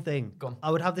change one thing. Go on. I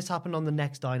would have this happen on the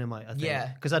next Dynamite, I think.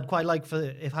 Yeah. Because I'd quite like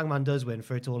if Hangman does win,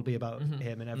 for it to all be about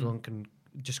him and everyone can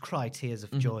just cry tears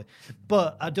of joy.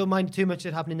 But I don't mind too much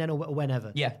it happening then or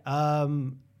whenever. Yeah.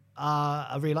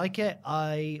 I really like it.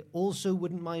 I also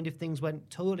wouldn't mind if things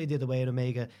went totally the other way and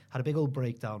Omega had a big old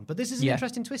breakdown. But this is an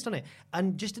interesting twist on it.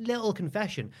 And just a little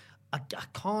confession.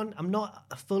 I'm not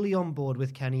fully on board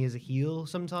with Kenny as a heel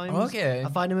sometimes. Okay. I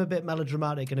find him a bit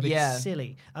melodramatic and a bit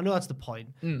silly. I know that's the point.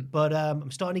 But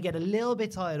I'm starting to get a little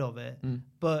bit tired of it.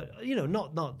 But,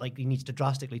 not like he needs to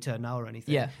drastically turn now or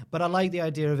anything. Yeah. But I like the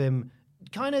idea of him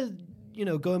kind of,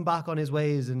 going back on his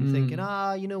ways and thinking,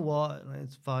 you know what,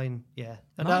 it's fine. Yeah.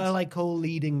 And I like Cole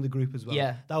leading the group as well.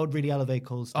 Yeah. That would really elevate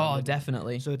Cole's standard. Oh,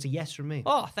 definitely. So it's a yes from me.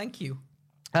 Oh, thank you.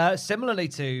 Similarly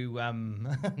to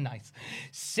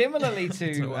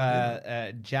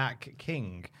Jack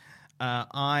King,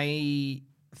 I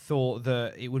thought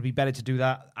that it would be better to do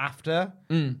that after,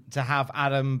 to have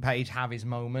Adam Page have his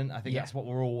moment. I think that's what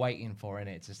we're all waiting for in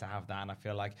it, just to have that. And I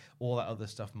feel like all that other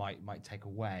stuff might take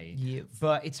away. Yep.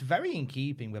 But it's very in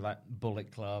keeping with like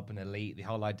Bullet Club and Elite, the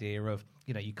whole idea of,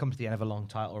 you know, you come to the end of a long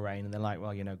title reign and they're like,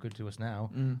 well, you know, good to us now.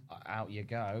 Out you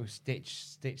go.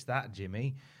 Stitch that,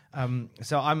 Jimmy.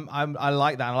 So I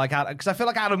like that. I like because I feel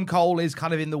like Adam Cole is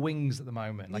kind of in the wings at the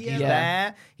moment. Like he's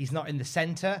there, he's not in the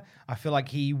center. I feel like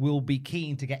he will be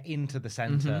keen to get into the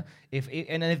center. If he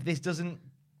doesn't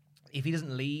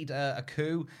lead a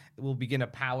coup, we'll begin a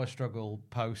power struggle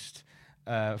post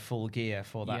Full Gear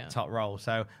for that top role.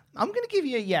 So I'm going to give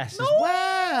you a yes as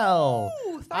well.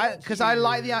 Because I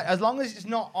like as long as it's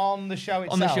not on the show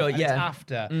itself. On the show, and it's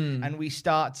after, and we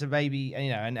start to maybe, you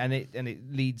know, and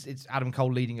it leads. It's Adam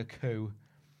Cole leading a coup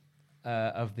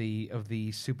of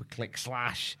the Super Click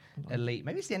 / Elite.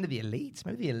 Maybe it's the end of the Elite.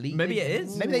 Maybe the Elite. Maybe it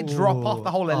is. Maybe they drop off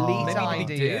the whole Elite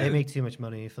idea. They make too much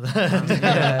money for that.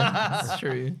 That's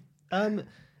true.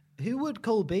 Who would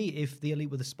Cole be if the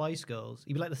Elite were the Spice Girls?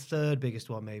 He'd be like the third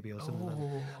biggest one, maybe, or something. Like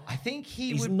that. I think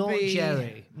He's would not be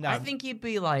Jerry. No, I think he'd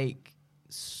be like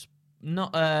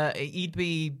he'd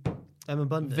be Emma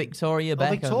Bundy. Victoria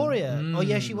Beckham. Victoria. Oh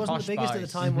yeah, she wasn't Posh the biggest at the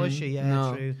Spice. time, was she? Yeah,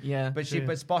 No. true. Yeah. But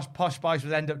Posh Spice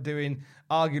would end up doing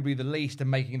arguably the least and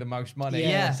making the most money.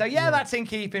 Yeah. So that's in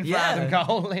keeping for Adam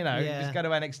Cole. You know, just go to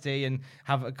NXT and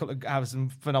have some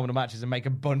phenomenal matches and make a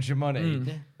bunch of money.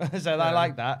 So I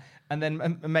like that. And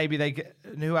then maybe they get,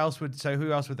 who else would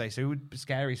they? So who would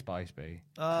Scary Spice be?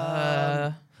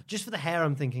 Just for the hair,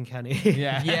 I'm thinking Kenny.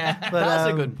 Yeah, But,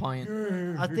 that's a good point.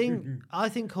 I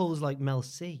think Cole's like Mel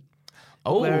C.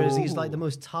 Oh. Whereas he's like the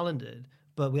most talented,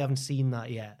 but we haven't seen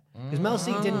that yet. Because Mel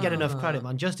C didn't get enough credit,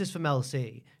 man. Justice for Mel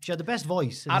C. She had the best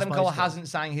voice. In Adam the Cole Spice Girls. hasn't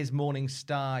sang his Morning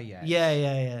Star yet.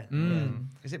 Yeah.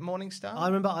 Is it Morning Star? I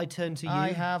remember I Turned to You. I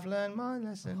have learned my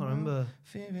lesson. I can't remember.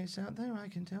 Fear is out there, I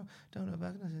can tell. Don't know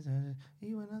back.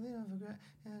 You and nothing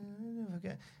I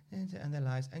forget. And their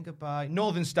lies and goodbye.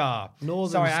 Northern Star.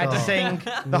 Sorry, I had to sing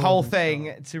the whole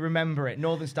thing to remember it.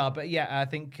 Northern Star. But yeah, I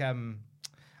think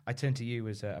I Turn to You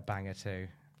was a banger too.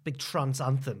 Big trance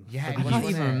anthem. Yeah, I can't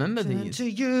even remember these. To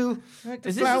you.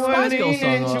 Is this a Spice Girls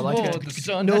song or like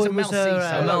a No, it was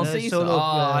Mel C song? solo.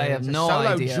 I have no solo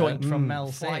idea. joint from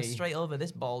Mel C. Fly straight over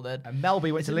this bald head. And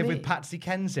Melby went to live me? with Patsy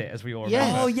Kensit, as we all Yeah.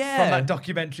 remember. Oh, yeah. From that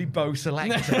documentary Bo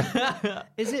Selector.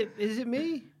 Is it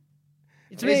me?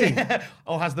 It's Is me. it-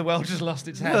 or has the world just lost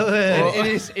its head? No, It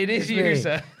is you, me.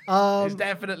 sir. It's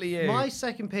definitely you. My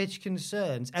second pitch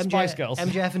concerns Spice Girls.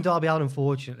 MJF and Darby Allin,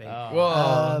 unfortunately.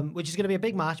 Which is going to be a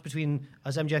big match between,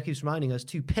 as MJF keeps reminding us,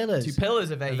 two pillars Two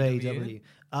pillars of AEW.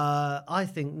 I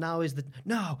think now is the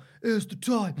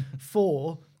time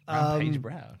for Rampage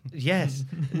Brown. Yes.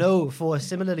 No, for a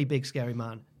similarly big, scary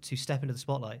man to step into the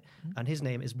spotlight. And his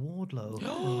name is Wardlow.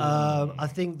 I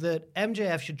think that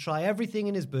MJF should try everything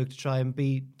in his book to try and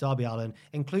beat Darby Allin,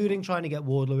 including trying to get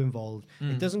Wardlow involved.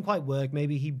 It doesn't quite work.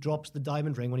 Maybe he drops the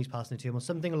diamond ring when he's passing it to him or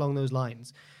something along those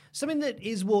lines. Something that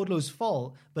is Wardlow's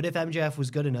fault, but if MJF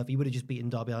was good enough, he would have just beaten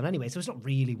Darby Allin anyway. So it's not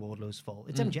really Wardlow's fault.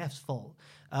 It's MJF's fault.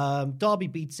 Darby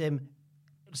beats him,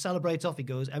 celebrates, off he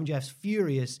goes. MJF's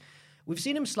furious. We've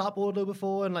seen him slap Wardlow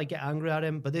before and like get angry at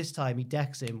him, but this time he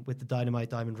decks him with the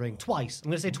Dynamite Diamond Ring twice. I'm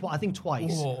going to say I think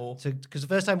twice. Because the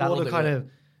first time That'll Wardlow do kind it. of,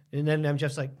 and then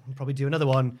MJF's like, "I'll probably do another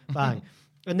one, bang,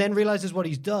 and then realizes what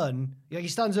he's done. He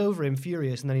stands over him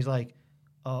furious, and then he's like,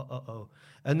 oh,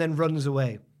 and then runs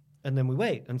away, and then we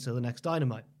wait until the next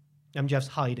Dynamite. MJF's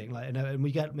hiding, like, and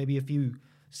we get maybe a few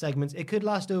segments. It could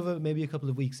last over maybe a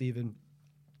couple of weeks even.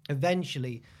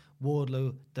 Eventually,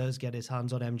 Wardlow does get his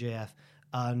hands on MJF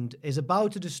and is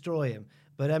about to destroy him.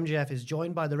 But MJF is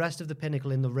joined by the rest of the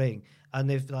Pinnacle in the ring. And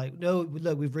they've like, no,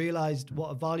 look, we've realized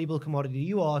what a valuable commodity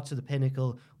you are to the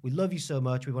Pinnacle. We love you so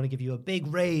much. We want to give you a big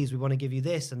raise. We want to give you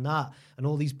this and that and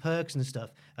all these perks and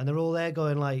stuff. And they're all there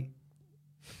going like,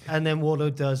 and then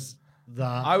Wardlow does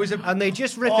that. And they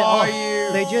just rip it off.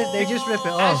 They just rip it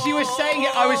off. As you were saying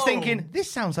it, I was thinking, this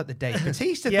sounds like the Dave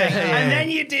Bautista thing. And then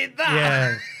you did that.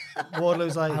 Yeah.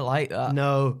 Wardlow's like, I like that.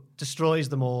 No, destroys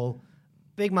them all.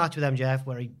 Big match with MJF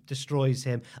where he destroys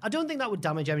him. I don't think that would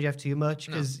damage MJF too much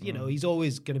because, you know, he's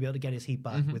always going to be able to get his heat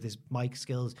back with his mic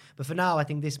skills. But for now, I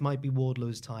think this might be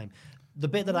Wardlow's time. The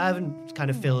bit that I haven't kind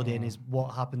of filled in is what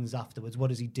happens afterwards. What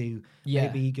does he do? Yeah.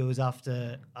 Maybe he goes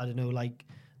after, I don't know, like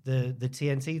the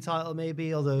TNT title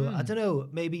maybe, although I don't know,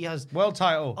 maybe he has... World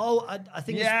title. Oh, I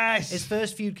think Yes! his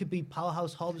first feud could be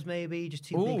Powerhouse Hobbs maybe, just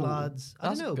two big lads. I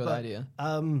don't know. That's a good but, idea.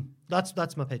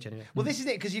 That's my pitch anyway. Well, this is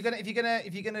it because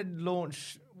if you're gonna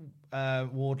launch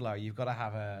Wardlow, you've got to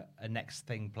have a next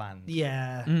thing planned.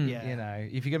 Yeah. You know,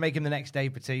 if you're gonna make him the next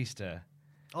Dave Bautista,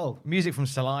 Oh. Music from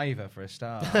Saliva for a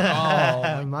start.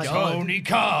 Oh, my Tony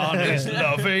Khan is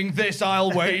loving this,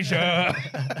 I'll wager.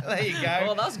 There you go.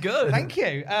 Well, that's good. Thank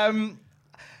you.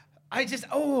 I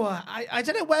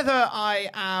don't know whether I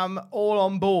am all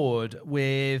on board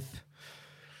with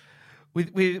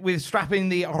strapping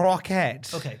the rocket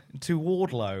to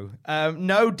Wardlow.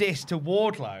 No diss to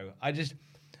Wardlow.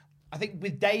 I think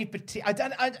with Dave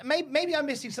Bautista, maybe I'm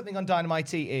missing something on Dynamite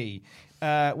TE,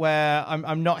 where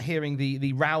I'm not hearing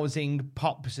the rousing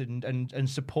pops and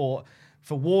support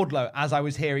for Wardlow as I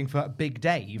was hearing for Big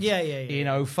Dave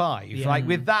in 05. Yeah. Like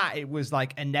with that, it was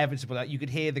like inevitable. Like you could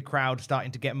hear the crowd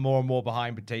starting to get more and more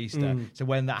behind Batista. So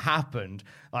when that happened,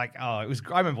 like, I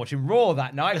remember watching Raw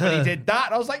that night when he did that.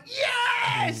 And I was like,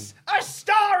 yes, a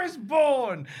star is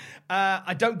born.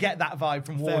 I don't get that vibe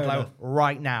from Wardlow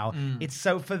right now. It's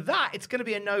for that, it's going to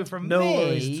be a no from me. No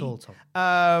worries at all,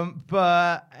 Tom.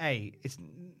 But hey, it's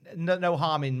no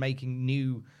harm in making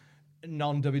new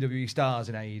non-WWE stars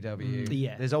in AEW.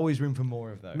 Yeah. There's always room for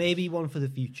more of those. Maybe one for the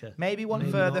future. Maybe one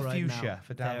for not the right future now.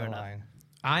 for down Fair the enough. line.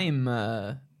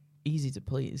 I'm easy to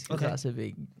please because that's a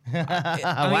big. There's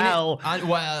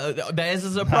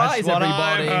a surprise, That's what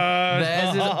everybody.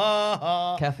 I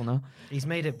heard. Careful now. He's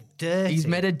made it dirty. He's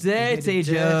made a dirty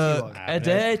joke. one. A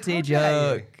dirty Okay.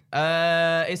 joke.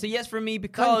 It's a yes from me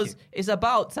because it's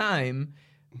about time.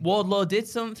 Wardlow did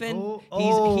something.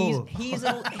 He's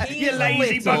a You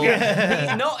lazy little,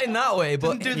 bugger. not in that way,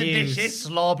 but Doesn't do the You dishes.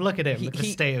 slob, look at him. Look at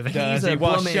the state of it. He's Does he a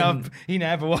wash blooming- up? He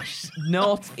never washes.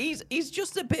 not. He's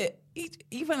just a bit.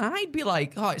 Even I'd be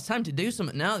like, oh, it's time to do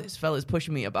something now. This fella's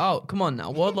pushing me about. Come on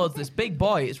now, Wardlow's this big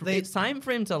boy. It's time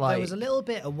for him to like. There was a little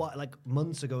bit of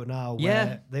months ago now where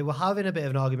Yeah. they were having a bit of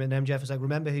an argument and MJF was like,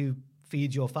 remember who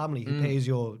feeds your family, who pays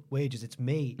your wages, it's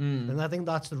me. And I think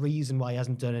that's the reason why he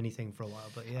hasn't done anything for a while.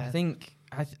 But yeah.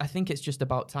 I think it's just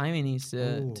about time he needs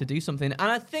to do something. And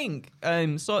I think,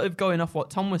 sort of going off what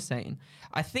Tom was saying,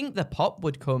 I think the pop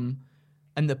would come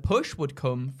and the push would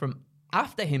come from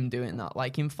after him doing that,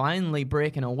 like him finally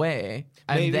breaking away,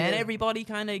 and Maybe then there- everybody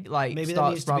kind of like maybe there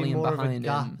starts needs to be rallying more of a behind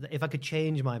gap. him. If I could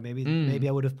change mine, maybe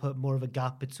I would have put more of a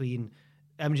gap between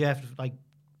MJF like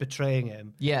betraying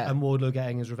him and Wardlow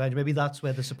getting his revenge. Maybe that's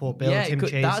where the support builds, Yeah, him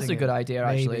chasing that's a good him. idea,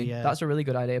 Maybe, actually. yeah. That's a really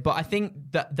good idea. But I think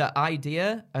that the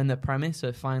idea and the premise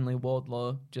of finally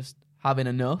Wardlow just having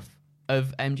enough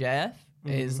of MJF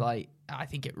is like, I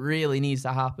think it really needs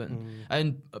to happen.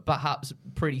 And perhaps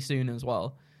pretty soon as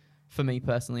well. For me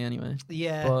personally, anyway.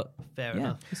 Yeah, but fair yeah,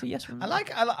 enough. it's a yes from me.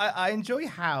 I enjoy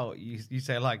how you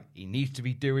say like he needs to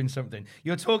be doing something.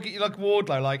 You're talking like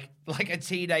Wardlow, like a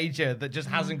teenager that just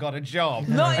hasn't got a job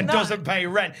Not in and that- doesn't pay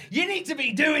rent. You need to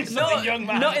be doing something, young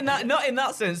man. Not in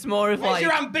that sense. More of Where's like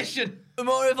your ambition?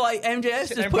 more of like MJF's Sit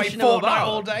just there and play pushing him Fortnite about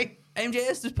all day.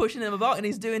 MJF's just pushing him about and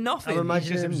he's doing nothing. I'm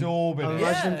imagining just him, absorbing I'm it.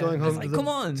 imagining him going It's home like, to, come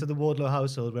on. to the Wardlow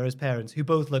household where his parents, who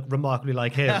both look remarkably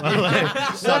like him, are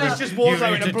like, Son is just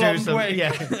Wardlow in a blonde wig.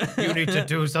 Yeah, you need to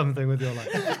do something with your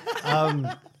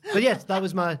life. But yes, that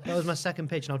was my second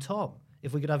pitch. Now, Tom,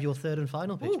 if we could have your third and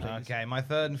final pitch, please. Okay, my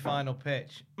third and final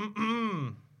pitch.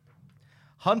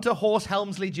 Hunter Horse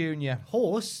Helmsley Jr.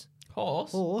 Horse.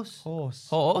 Horse.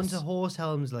 Hunter Horse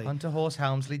Helmsley. Hunter Horse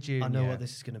Helmsley Jr. I know what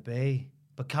this is going to be.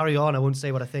 But carry on, I won't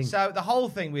say what I think. So the whole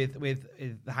thing with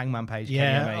the Hangman Page,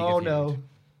 yeah, Kenny Omega feud,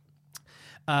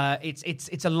 no.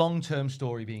 it's a long-term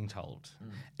story being told.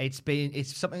 It's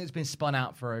something that's been spun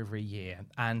out for over a year,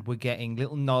 and we're getting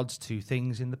little nods to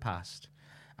things in the past.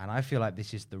 And I feel like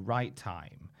this is the right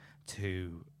time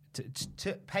to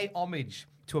pay homage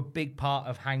to a big part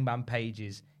of Hangman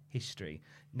Page's history.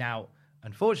 Now,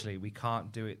 unfortunately, we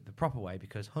can't do it the proper way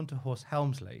because Hunter Horse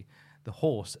Helmsley, the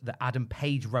horse that Adam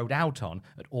Page rode out on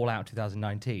at All Out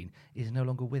 2019, is no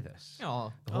longer with us.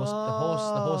 Oh. The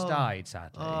horse died,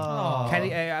 sadly. Oh.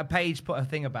 Kenny Page put a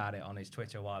thing about it on his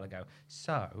Twitter a while ago.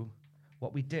 So,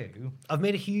 what we do... I've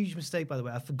made a huge mistake, by the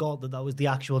way. I forgot that was the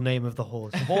actual name of the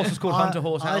horse. The horse was called Hunter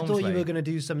Horse I thought Helmsley. you were going to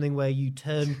do something where you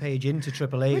turned Page into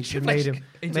Triple H and made him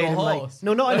into made a him horse?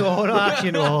 no, not into a horse, not actually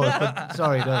into a horse. But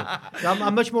sorry, no.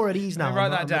 I'm much more at ease now. Write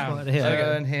I'm that much down. more- yeah.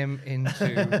 Turn him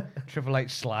into Triple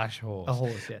H / horse. A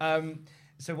horse, yeah.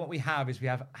 So what we have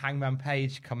Hangman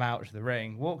Page come out to the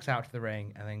ring, walks out to the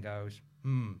ring, and then goes,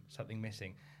 something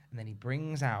missing. And then he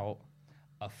brings out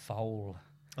a foal.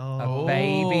 A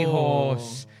baby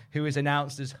horse who is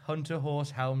announced as Hunter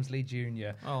Horse Helmsley Jr.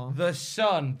 The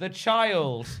son, the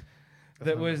child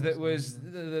that was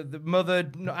the mother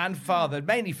and fathered,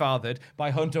 mainly fathered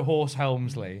by Hunter Horse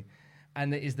Helmsley.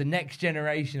 and it is the next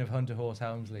generation of Hunter Horse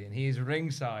Helmsley, and he is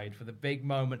ringside for the big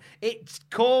moment. It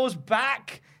calls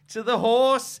back to the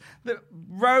horse that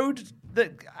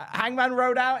Hangman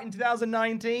rode out in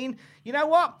 2019. You know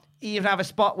what? You even have a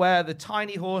spot where the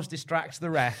tiny horse distracts the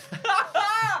ref.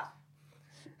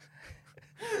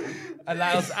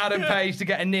 Allows Adam Page to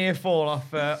get a near fall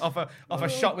off a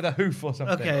shot with a hoof or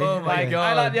something. Okay. Oh my God.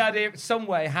 I like the idea of some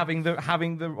way having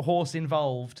the horse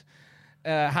involved.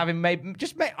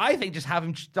 I think just have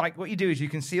him, like, what you do is you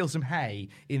conceal some hay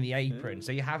in the apron.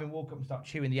 So you have him walk up and start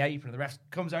chewing the apron. The ref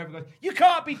comes over and goes, "You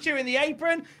can't be chewing the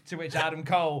apron." To which Adam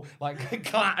Cole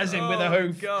clatters him with a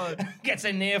hoof. God. Gets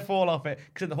a near fall off it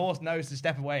because the horse knows to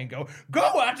step away and go,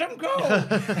 "Go, Adam, go."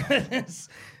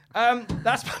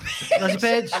 That's my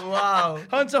pitch. Wow.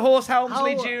 Hunter Horse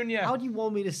Helmsley Jr. How do you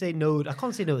want me to say no? I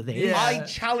can't say no to this. Yeah. I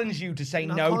challenge you to say I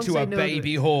no can't to say a no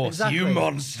baby to- horse, Exactly. you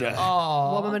monster. What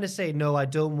am I going to say? No, I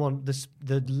don't want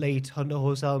the late Hunter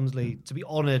Horse Helmsley to be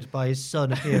honoured by his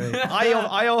son appearing.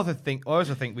 I also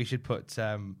think we should put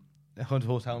Hunter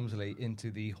Horse Helmsley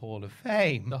into the Hall of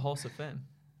Fame. The Horse of Fame.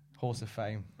 Horse of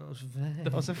Fame.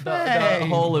 The Horse of The Fame.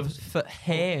 Hall of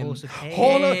Fame. Horse of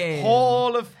Fame.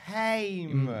 Hall of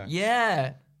Fame.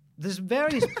 Yeah. There's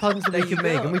various puns that we can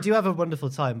make, and we do have a wonderful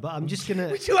time. But I'm just gonna.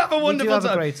 We do have a wonderful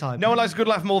time. a great time. No one likes a good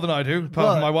laugh more than I do,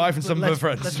 apart from my wife and some of her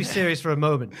friends. Let's be serious for a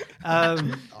moment. All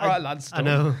right, lads. I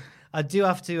know. I do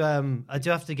have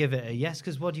to give it a yes,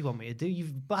 because what do you want me to do?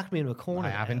 You've backed me into a corner.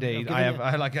 I have there. indeed. I've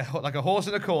I given have like a horse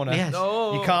in a corner. Yes.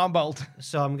 Oh. You can't bolt.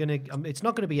 So I'm gonna. It's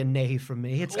not gonna be a nay from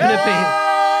me. It's gonna be.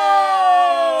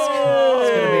 It's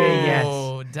gonna be a yes.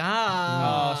 Oh, damn.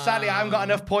 Oh, sadly, I haven't got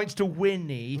enough points to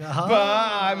winnie, but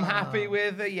I'm happy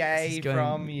with a yay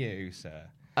from you, sir.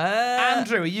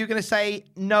 Andrew, are you going to say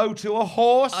no to a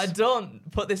horse? I don't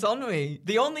put this on me.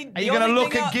 Are you going to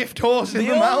look a gift horse in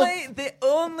the mouth? The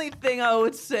only thing I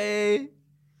would say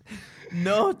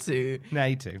no to.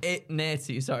 Nay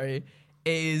to. Sorry.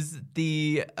 Is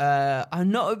the I'm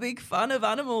not a big fan of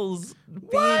animals.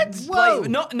 What? Whoa!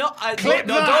 Don't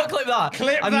clip that.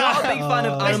 I'm not a big fan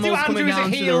of Let's do animals coming Andrew as a down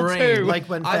to the heel ring. too. Like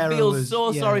when I Pharaoh feel was-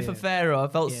 so yeah, sorry yeah. for Pharaoh. I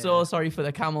felt so sorry for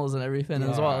the camels and everything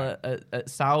as well at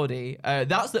Saudi.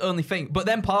 That's the only thing. But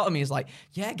then part of me is like,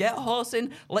 yeah, get a horse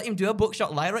in, let him do a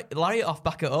buckshot lariat off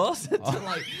back at horse to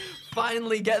like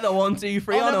finally get the 1, 2,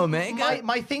 3 on Omega.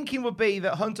 My thinking would be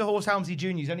that Hunter Horse Helmsley Jr.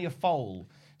 is only a foal,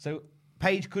 so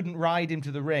Page couldn't ride him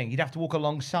to the ring. You'd have to walk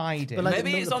alongside him. But like,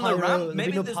 Maybe it's the on pyro- the ramp. there'd be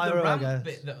Maybe no there's pyro, the I ramp guess.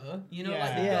 bit though. You know, Yeah.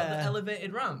 like they've got Yeah. the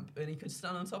elevated ramp, and he could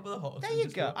stand on top of the horse. There and you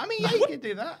just go. I mean, yeah, you could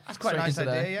do that. That's quite a nice Straight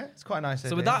into idea, there. yeah. It's quite a nice idea.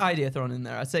 So with that idea thrown in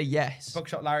there, I'd say yes.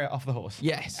 Buckshot lariat off the horse.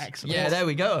 Yes. Excellent. Yeah, there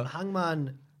we go.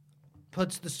 Hangman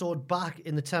puts the sword back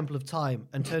in the Temple of Time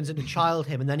and turns into child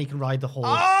him, and then he can ride the horse.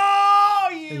 Oh,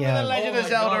 you Yeah. with a Legend Oh of my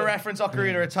Zelda God. reference,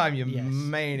 Ocarina of Time, you Yes.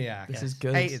 maniac. This is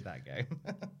good. Hated that game.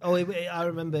 I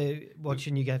remember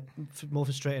watching you get more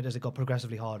frustrated as it got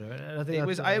progressively harder. And I think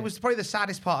It was probably the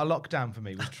saddest part of lockdown for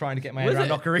me, was trying to get my head Was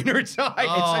around it? Ocarina of Time.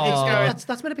 Oh.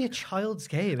 that's meant to be a child's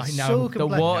game. It's I know. so The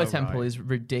complex. water No, temple right. is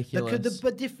ridiculous.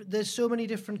 But there's so many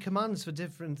different commands for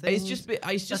different things. It's just an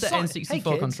Assign- N64 hey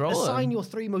kids, controller. Assign your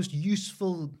 3 most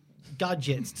useful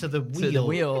gadgets to the wheel. the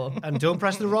wheel. And don't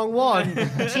press the wrong one.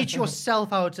 Teach yourself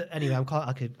how to. Anyway, I'm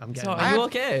getting. So, it. are you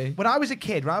okay? When I was a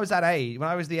kid, when I was that age, when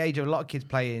I was the age of a lot of kids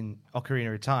playing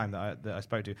Ocarina of Time that I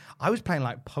spoke to, I was playing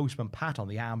like Postman Pat on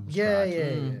the Amstrad.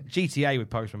 Yeah. GTA with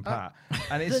Postman Pat.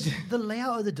 And it's The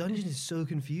layout of the dungeon is so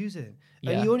confusing.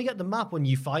 Yeah. And you only get the map when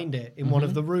you find it in one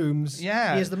of the rooms.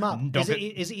 Yeah. Here's the map. Dock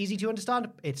Is it easy to understand?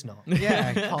 It's not.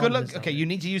 yeah. Can't Good luck. understand Okay, it. you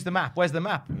need to use the map. Where's the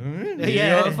map?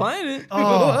 Yeah. You'll find it.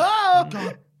 Oh,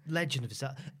 God. Legend of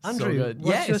Zelda. Andrew, good.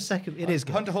 what's your Yes. second? It is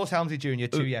good. Hunter Horse Helmsley Jr.,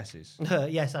 2 yeses.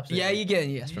 Yes, absolutely. Yeah, you're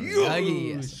getting yes from me. I get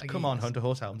yes. I get Come on, yes. Hunter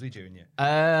Horse Helmsley Jr.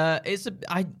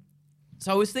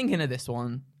 So I was thinking of this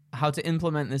one, how to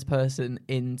implement this person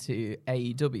into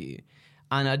AEW,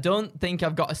 and I don't think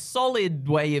I've got a solid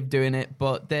way of doing it.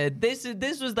 But this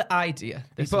was the idea.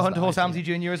 You This put was Hunter the Horse idea.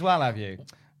 Helmsley Jr. as well, have you?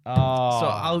 Oh.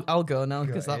 So I'll go now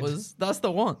because that's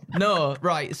the one. No,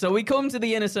 right. So we come to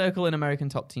the Inner Circle in American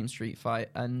Top Team Street Fight,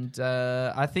 and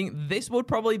I think this would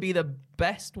probably be the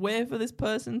best way for this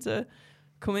person to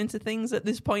come into things at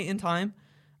this point in time.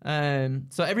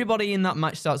 So everybody in that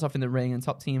match starts off in the ring, and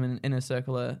Top Team and Inner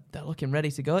Circle they're looking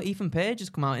ready to go. Ethan Page has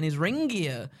come out in his ring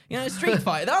gear. You know, a street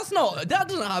fight. That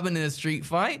doesn't happen in a street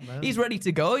fight. No. He's ready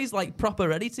to go. He's like proper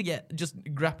ready to get just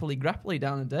grapply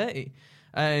down and dirty.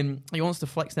 He wants to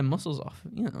flex their muscles off.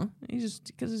 You know, he's just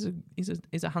because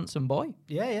he's a handsome boy.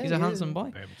 Yeah, he's a handsome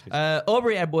boy.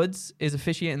 Aubrey Edwards is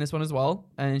officiating this one as well,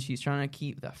 and she's trying to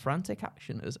keep the frantic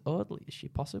action as orderly as she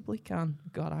possibly can.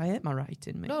 God, I hate my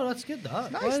writing, mate. No, that's good.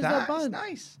 That Nice, Why is that that's bad?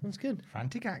 nice. That's good.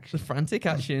 Frantic The action. frantic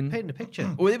action. Painting a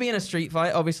picture. With it being a street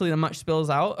fight, obviously the match spills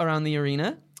out around the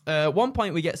arena. At one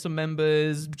point, we get some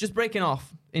members just breaking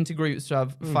off into groups to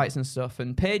have fights and stuff.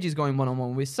 And Paige is going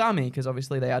one-on-one with Sammy because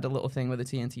obviously they had a little thing with the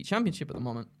TNT Championship at the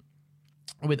moment,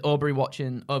 with Aubrey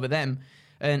watching over them.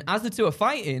 And as the two are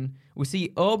fighting, we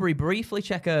see Aubrey briefly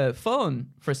check her phone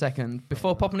for a second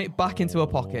before popping it back into her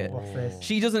pocket.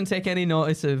 She doesn't take any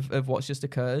notice of what's just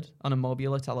occurred on a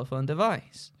mobile or telephone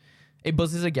device. It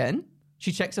buzzes again.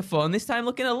 She checks her phone, this time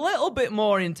looking a little bit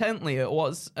more intently at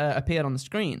what's appeared on the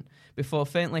screen, before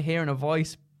faintly hearing a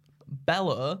voice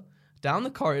bellow down the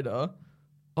corridor,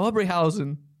 "Aubrey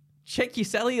Housen, check your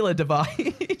cellular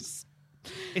device."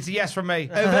 It's a yes from me.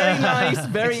 A very nice,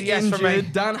 very It's a yes from me.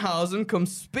 injured Danhausen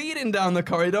comes speeding down the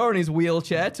corridor in his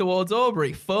wheelchair towards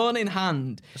Aubrey, phone in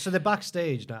hand. So they're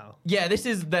backstage now. Yeah, this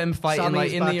is them fighting Sammy's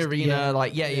like in the arena. yeah.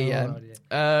 Like,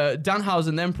 yeah.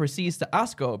 Danhausen then proceeds to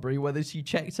ask Aubrey whether she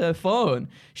checked her phone.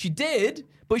 She did,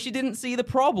 but she didn't see the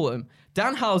problem.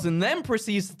 Danhausen then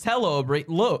proceeds to tell Aubrey,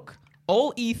 look,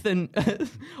 all Ethan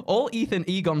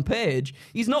Egon Page,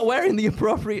 he's not wearing the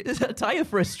appropriate attire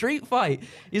for a street fight.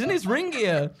 He's in his ring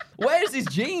gear. Where's his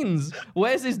jeans?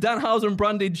 Where's his Danhausen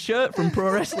branded shirt from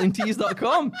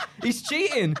ProWrestlingTees.com? He's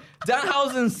cheating.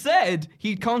 Danhausen said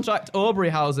he'd contact Aubrey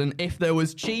Housen if there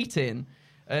was cheating.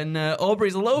 And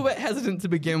Aubrey's a little bit hesitant to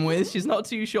begin with. She's not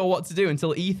too sure what to do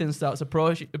until Ethan starts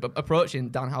approaching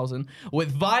Danhausen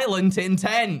with violent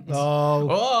intent.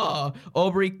 Oh,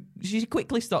 Aubrey, she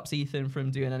quickly stops Ethan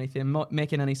from doing anything,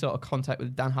 making any sort of contact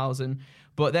with Danhausen.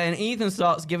 But then Ethan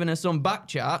starts giving her some back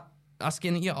chat,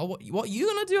 asking, what are you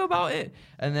going to do about it?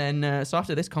 And then, so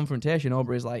after this confrontation,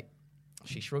 Aubrey's like,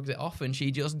 she shrugs it off and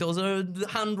she just does a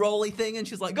hand rolly thing and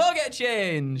she's like, "Go get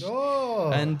changed."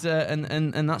 Oh. And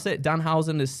that's it.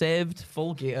 Danhausen is saved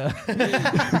full gear.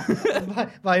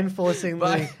 by enforcing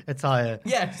the attire.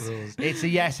 Yes. rules. It's a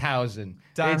yes Housen.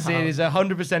 Danhausen. It is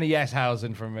 100% a yes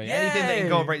Housen from me. Yay. Anything that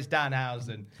incorporates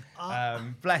Danhausen.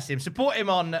 Bless him. Support him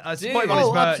on his merch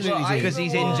absolutely. because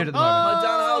he's injured at the moment. A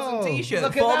Danhausen t-shirt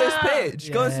Look at for this that.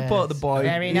 pitch. Go and support the boy.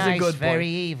 He's a good boy.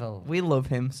 evil. We love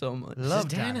him so much. Love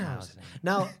Danhausen.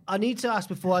 Now, I need to ask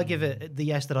before I give it the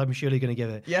yes that I'm surely going to give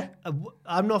it. Yeah.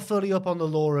 I'm not fully up on the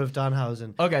lore of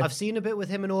Danhausen. Okay. I've seen a bit with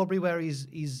him and Aubrey where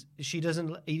she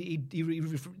doesn't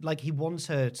he wants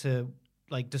her to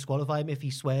like disqualify him if he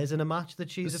swears in a match that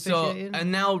she's officiating.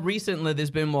 And now recently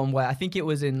there's been one where I think it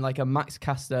was in like a Max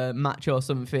Caster match or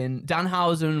something.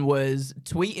 Danhausen was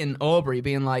tweeting Aubrey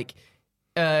being like,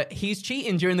 he's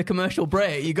cheating during the commercial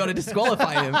break. You got to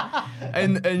disqualify him.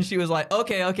 And she was like,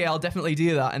 okay, I'll definitely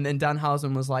do that. And then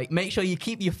Danhausen was like, make sure you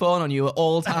keep your phone on you at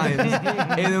all times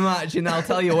in the match, and I'll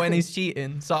tell you when he's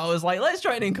cheating. So I was like, let's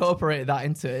try and incorporate that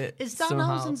into it. Is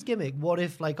somehow. Danhausen's gimmick? What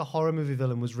if like a horror movie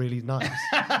villain was really nice?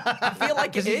 I feel like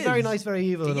it Because he's is very nice, very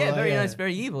evil. and all Yeah, that, very nice,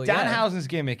 very evil. Danhausen's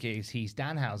gimmick is he's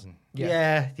Danhausen.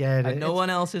 Yeah. And no one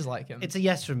else is like him. It's a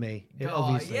yes from me.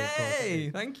 Obviously, of course. Yay!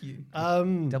 Thank you.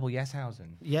 Double yes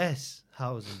Housen. Yes,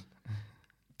 Hausen.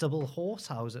 Double horse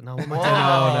Hausen. Now, what am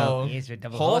I Oh, He's with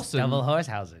double Horsen. horse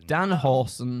Housen.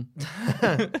 Danhausen.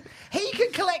 He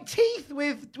can collect teeth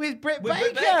with Britt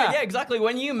Baker. Yeah, exactly.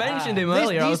 When you mentioned him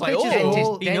earlier, I was like, pictures oh, are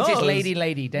all- he Dentist knows.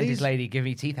 lady, dentist These- lady, give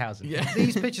me teeth Housen. Yeah.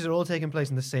 These pictures are all taking place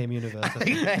in the same universe.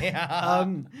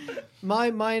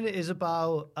 Mine is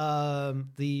about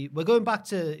we're going back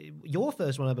to your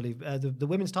first one, I believe, the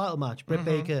women's title match, Britt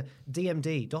Baker,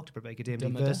 DMD, Dr. Britt Baker,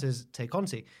 DMD versus Tay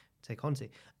Conti.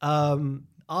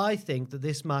 I think that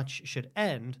this match should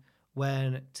end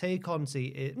when Tay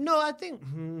Conti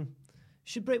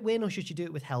should Britt win or should she do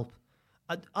it with help?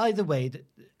 Either way,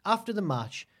 after the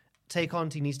match, Tay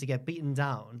Conti needs to get beaten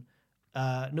down.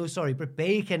 Britt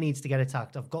Baker needs to get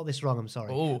attacked. I've got this wrong, I'm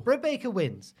sorry. Oh. Britt Baker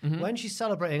wins. When she's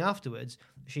celebrating afterwards,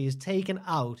 she is taken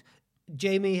out.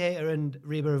 Jamie Hayter and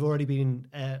Reba have already been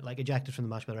ejected from the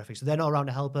match by the referee, so they're not around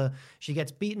to help her. She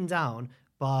gets beaten down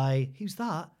by, who's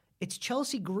that? It's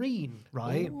Chelsea Green,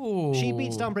 right? Ooh. She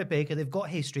beats down Britt Baker. They've got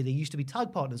history. They used to be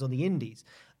tag partners on the Indies.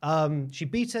 She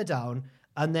beats her down,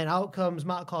 and then out comes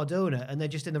Matt Cardona, and they're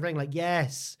just in the ring like,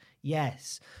 yes.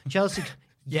 Chelsea...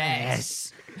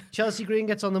 Yes. Chelsea Green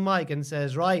gets on the mic and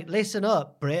says, right, listen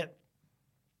up, Britt.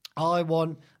 I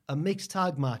want a mixed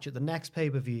tag match at the next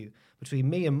pay-per-view between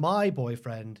me and my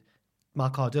boyfriend,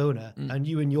 Matt Cardona, and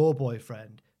you and your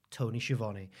boyfriend, Tony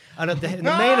Schiavone. And in the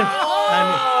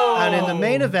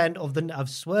main event of I've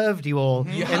swerved you all.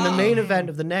 Yeah. In the main event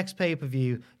of the next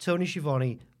pay-per-view, Tony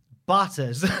Schiavone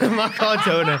batters Matt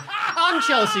Cardona and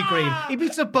Chelsea Green. He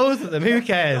beats up both of them. Who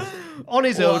cares? On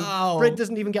his own. Britt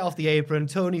doesn't even get off the apron.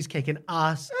 Tony's kicking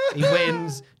ass. He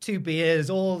wins 2 beers,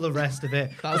 all the rest of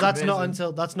it. That's not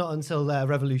until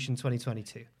Revolution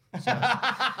 2022. So.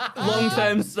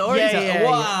 Long-term stories. Yeah.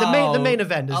 Wow. The main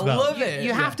event as well. I love it.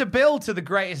 You have to build to the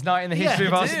greatest night in the history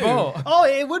of our sport. Oh,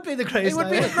 it would be the greatest night.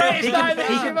 It would be the greatest night in the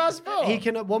history of our sport. He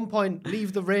can at one point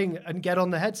leave the ring and get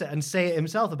on the headset and say it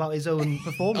himself about his own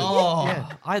performance.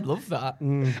 I'd love that.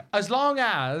 As long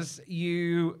as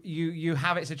you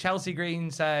have it so Chelsea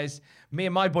Green says, me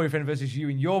and my boyfriend versus you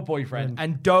and your boyfriend,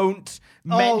 and don't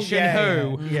mention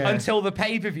who until the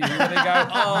pay-per-view where they go,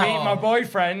 meet my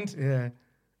boyfriend. Yeah.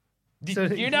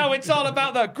 You know it's all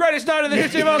about the greatest night in the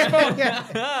history of our sport.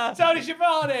 Tony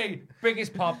Schiavone,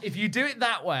 biggest pop. If you do it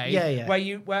that way, where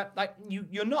you're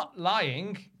not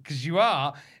lying because you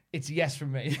are. It's a yes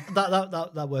from me.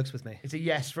 That works with me. It's a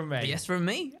yes from me. A yes from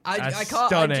me. I can't.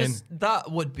 Stunning.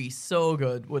 That would be so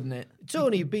good, wouldn't it?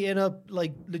 Tony beating up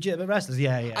like legitimate wrestlers.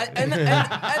 Yeah. And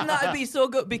that'd be so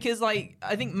good because like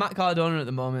I think Matt Cardona at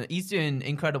the moment he's doing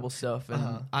incredible stuff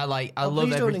and I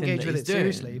love everything engage that with he's it doing.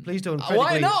 seriously. Please don't.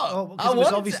 Why not? Oh, it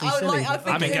was obviously silly.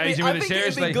 I'm engaging with it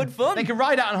seriously. It'd be good fun. They can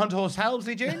ride out on Hunter Horse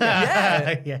Helmsley Jr.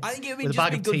 Yeah. I think it would With just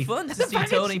a be bag good of fun to see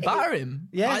Tony batter him.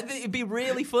 Yeah. I think it'd be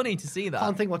really funny to see that. I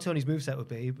can't think what Tony's moveset would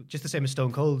be. Just the same as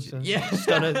Stone Cold. So. Yeah.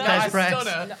 Stunner, best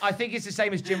press. I think it's the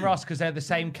same as Jim Ross because they're the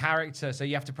same character. So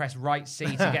you have to press right C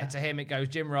to get to him. It goes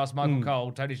Jim Ross, Michael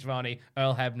Cole, Tony Schiavone,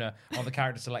 Earl Hebner on the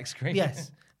character select screen.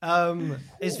 Yes.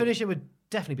 His finisher would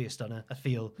definitely be a stunner, I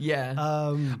feel. Yeah.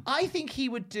 I think he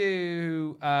would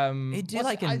do. He'd do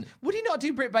would he not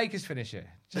do Britt Baker's finisher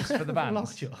just for the band?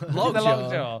 Lockjaw. The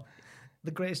lockjaw. The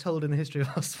greatest hold in the history of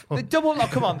our sport. The double lock.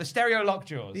 Come on, the stereo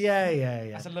lockjaws. Yeah.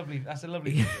 That's a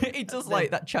lovely. He does like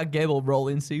that Chad Gable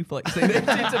rolling suplex.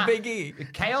 It's a Big E.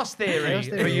 Chaos Theory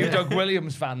for you Doug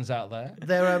Williams fans out there.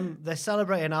 They're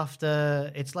celebrating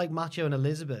after. It's like Macho and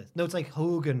Elizabeth. No, it's like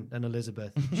Hogan and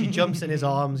Elizabeth. She jumps in his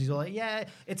arms. He's all like, yeah.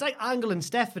 It's like Angle and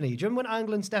Stephanie. Do you remember when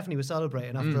Angle and Stephanie were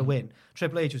celebrating after a win?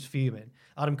 Triple H was fuming.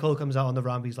 Adam Cole comes out on the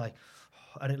ramp. He's like.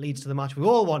 And it leads to the match we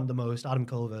all want the most: Adam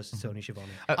Cole versus Tony Schiavone.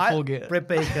 Britt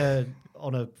Baker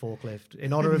on a forklift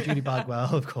in honor of Judy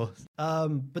Bagwell, of course.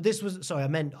 But this was I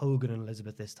meant Hogan and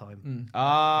Elizabeth this time.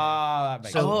 That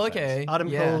makes sense. Okay. Adam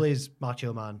Cole is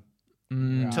Macho Man.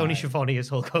 Tony Schiavone is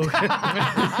Hulk Hogan.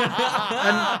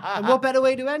 and what better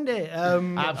way to end it?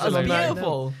 Absolutely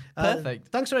beautiful. Perfect.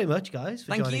 Thanks very much, guys,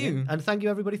 for joining in. And thank you,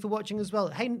 everybody, for watching as well.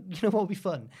 Hey, you know what would be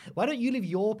fun? Why don't you leave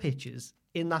your pictures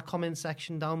in that comment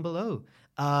section down below?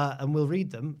 And we'll read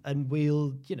them and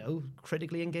we'll,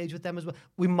 critically engage with them as well.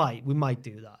 We might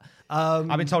do that.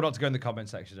 I've been told not to go in the comment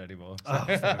section anymore. So.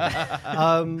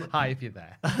 Hi, if you're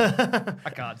there.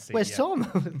 I can't see you. Where's Tom?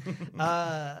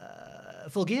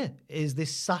 Full Gear is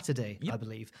this Saturday, I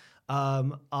believe.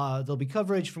 There'll be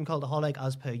coverage from Cultaholic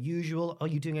as per usual. Are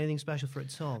you doing anything special for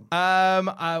it, Tom?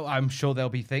 I'm sure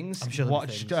there'll be things.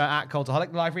 Watched at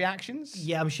Cultaholic live reactions.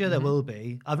 Yeah, I'm sure there will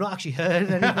be. I've not actually heard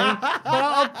anything, but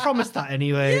I'll promise that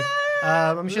anyway. Yeah.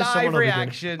 I'm sure live someone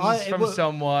reactions from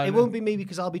someone. It won't be me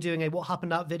because I'll be doing a What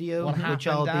Happened At video, which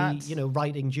I'll be,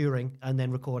 writing during and then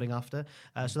recording after.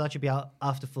 So that should be out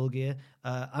after Full Gear.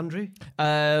 Andrew?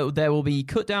 There will be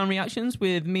cut down reactions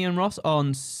with me and Ross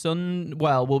on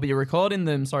we'll be recording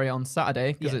them, on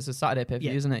Saturday, because it's a Saturday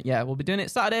pay-per-view, isn't it? Yeah, we'll be doing it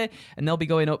Saturday, and they'll be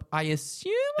going up, I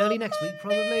assume... early next week,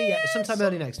 probably? Yeah, sometime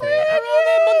early next week.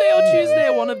 Monday or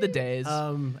Tuesday, one of the days.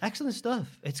 Excellent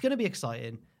stuff. It's going to be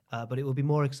exciting, but it will be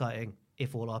more exciting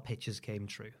if all our pitches came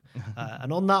true.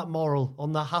 And on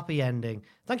that happy ending,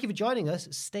 thank you for joining us.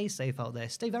 Stay safe out there.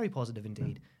 Stay very positive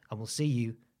indeed. And we'll see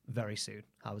you very soon.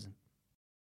 Howsen.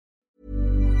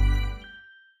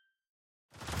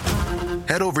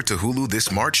 Head over to Hulu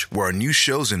this March, where our new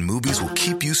shows and movies will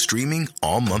keep you streaming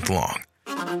all month long.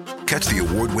 Catch the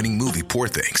award-winning movie Poor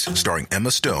Things, starring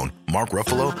Emma Stone, Mark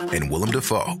Ruffalo, and Willem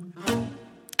Dafoe.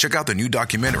 Check out the new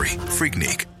documentary,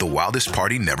 Freaknik, The Wildest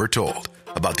Party Never Told,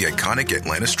 about the iconic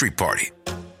Atlanta street party.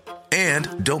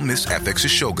 And don't miss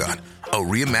FX's Shogun, a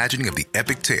reimagining of the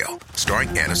epic tale, starring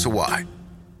Anna Sawai.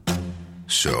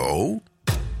 So,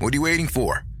 what are you waiting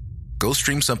for? Go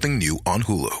stream something new on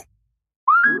Hulu.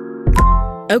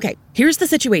 Okay, here's the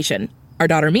situation. Our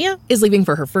daughter Mia is leaving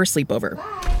for her first sleepover.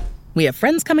 We have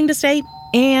friends coming to stay,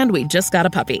 and we just got a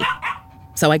puppy.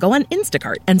 So I go on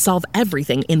Instacart and solve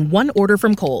everything in one order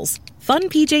from Kohl's. Fun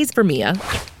PJs for Mia.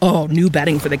 Oh, new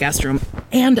bedding for the guest room.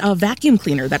 And a vacuum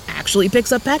cleaner that actually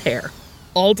picks up pet hair.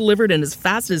 all delivered in as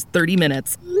fast as 30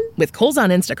 minutes. With Kohl's on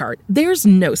Instacart, there's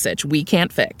no such we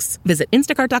can't fix. Visit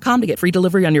instacart.com to get free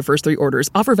delivery on your first 3 orders.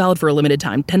 Offer valid for a limited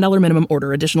time. $10 minimum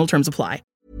order. Additional terms apply.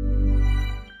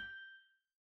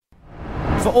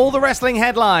 For all the wrestling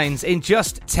headlines in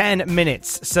just 10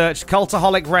 minutes, search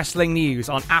Cultaholic Wrestling News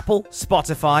on Apple,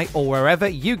 Spotify, or wherever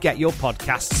you get your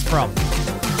podcasts from.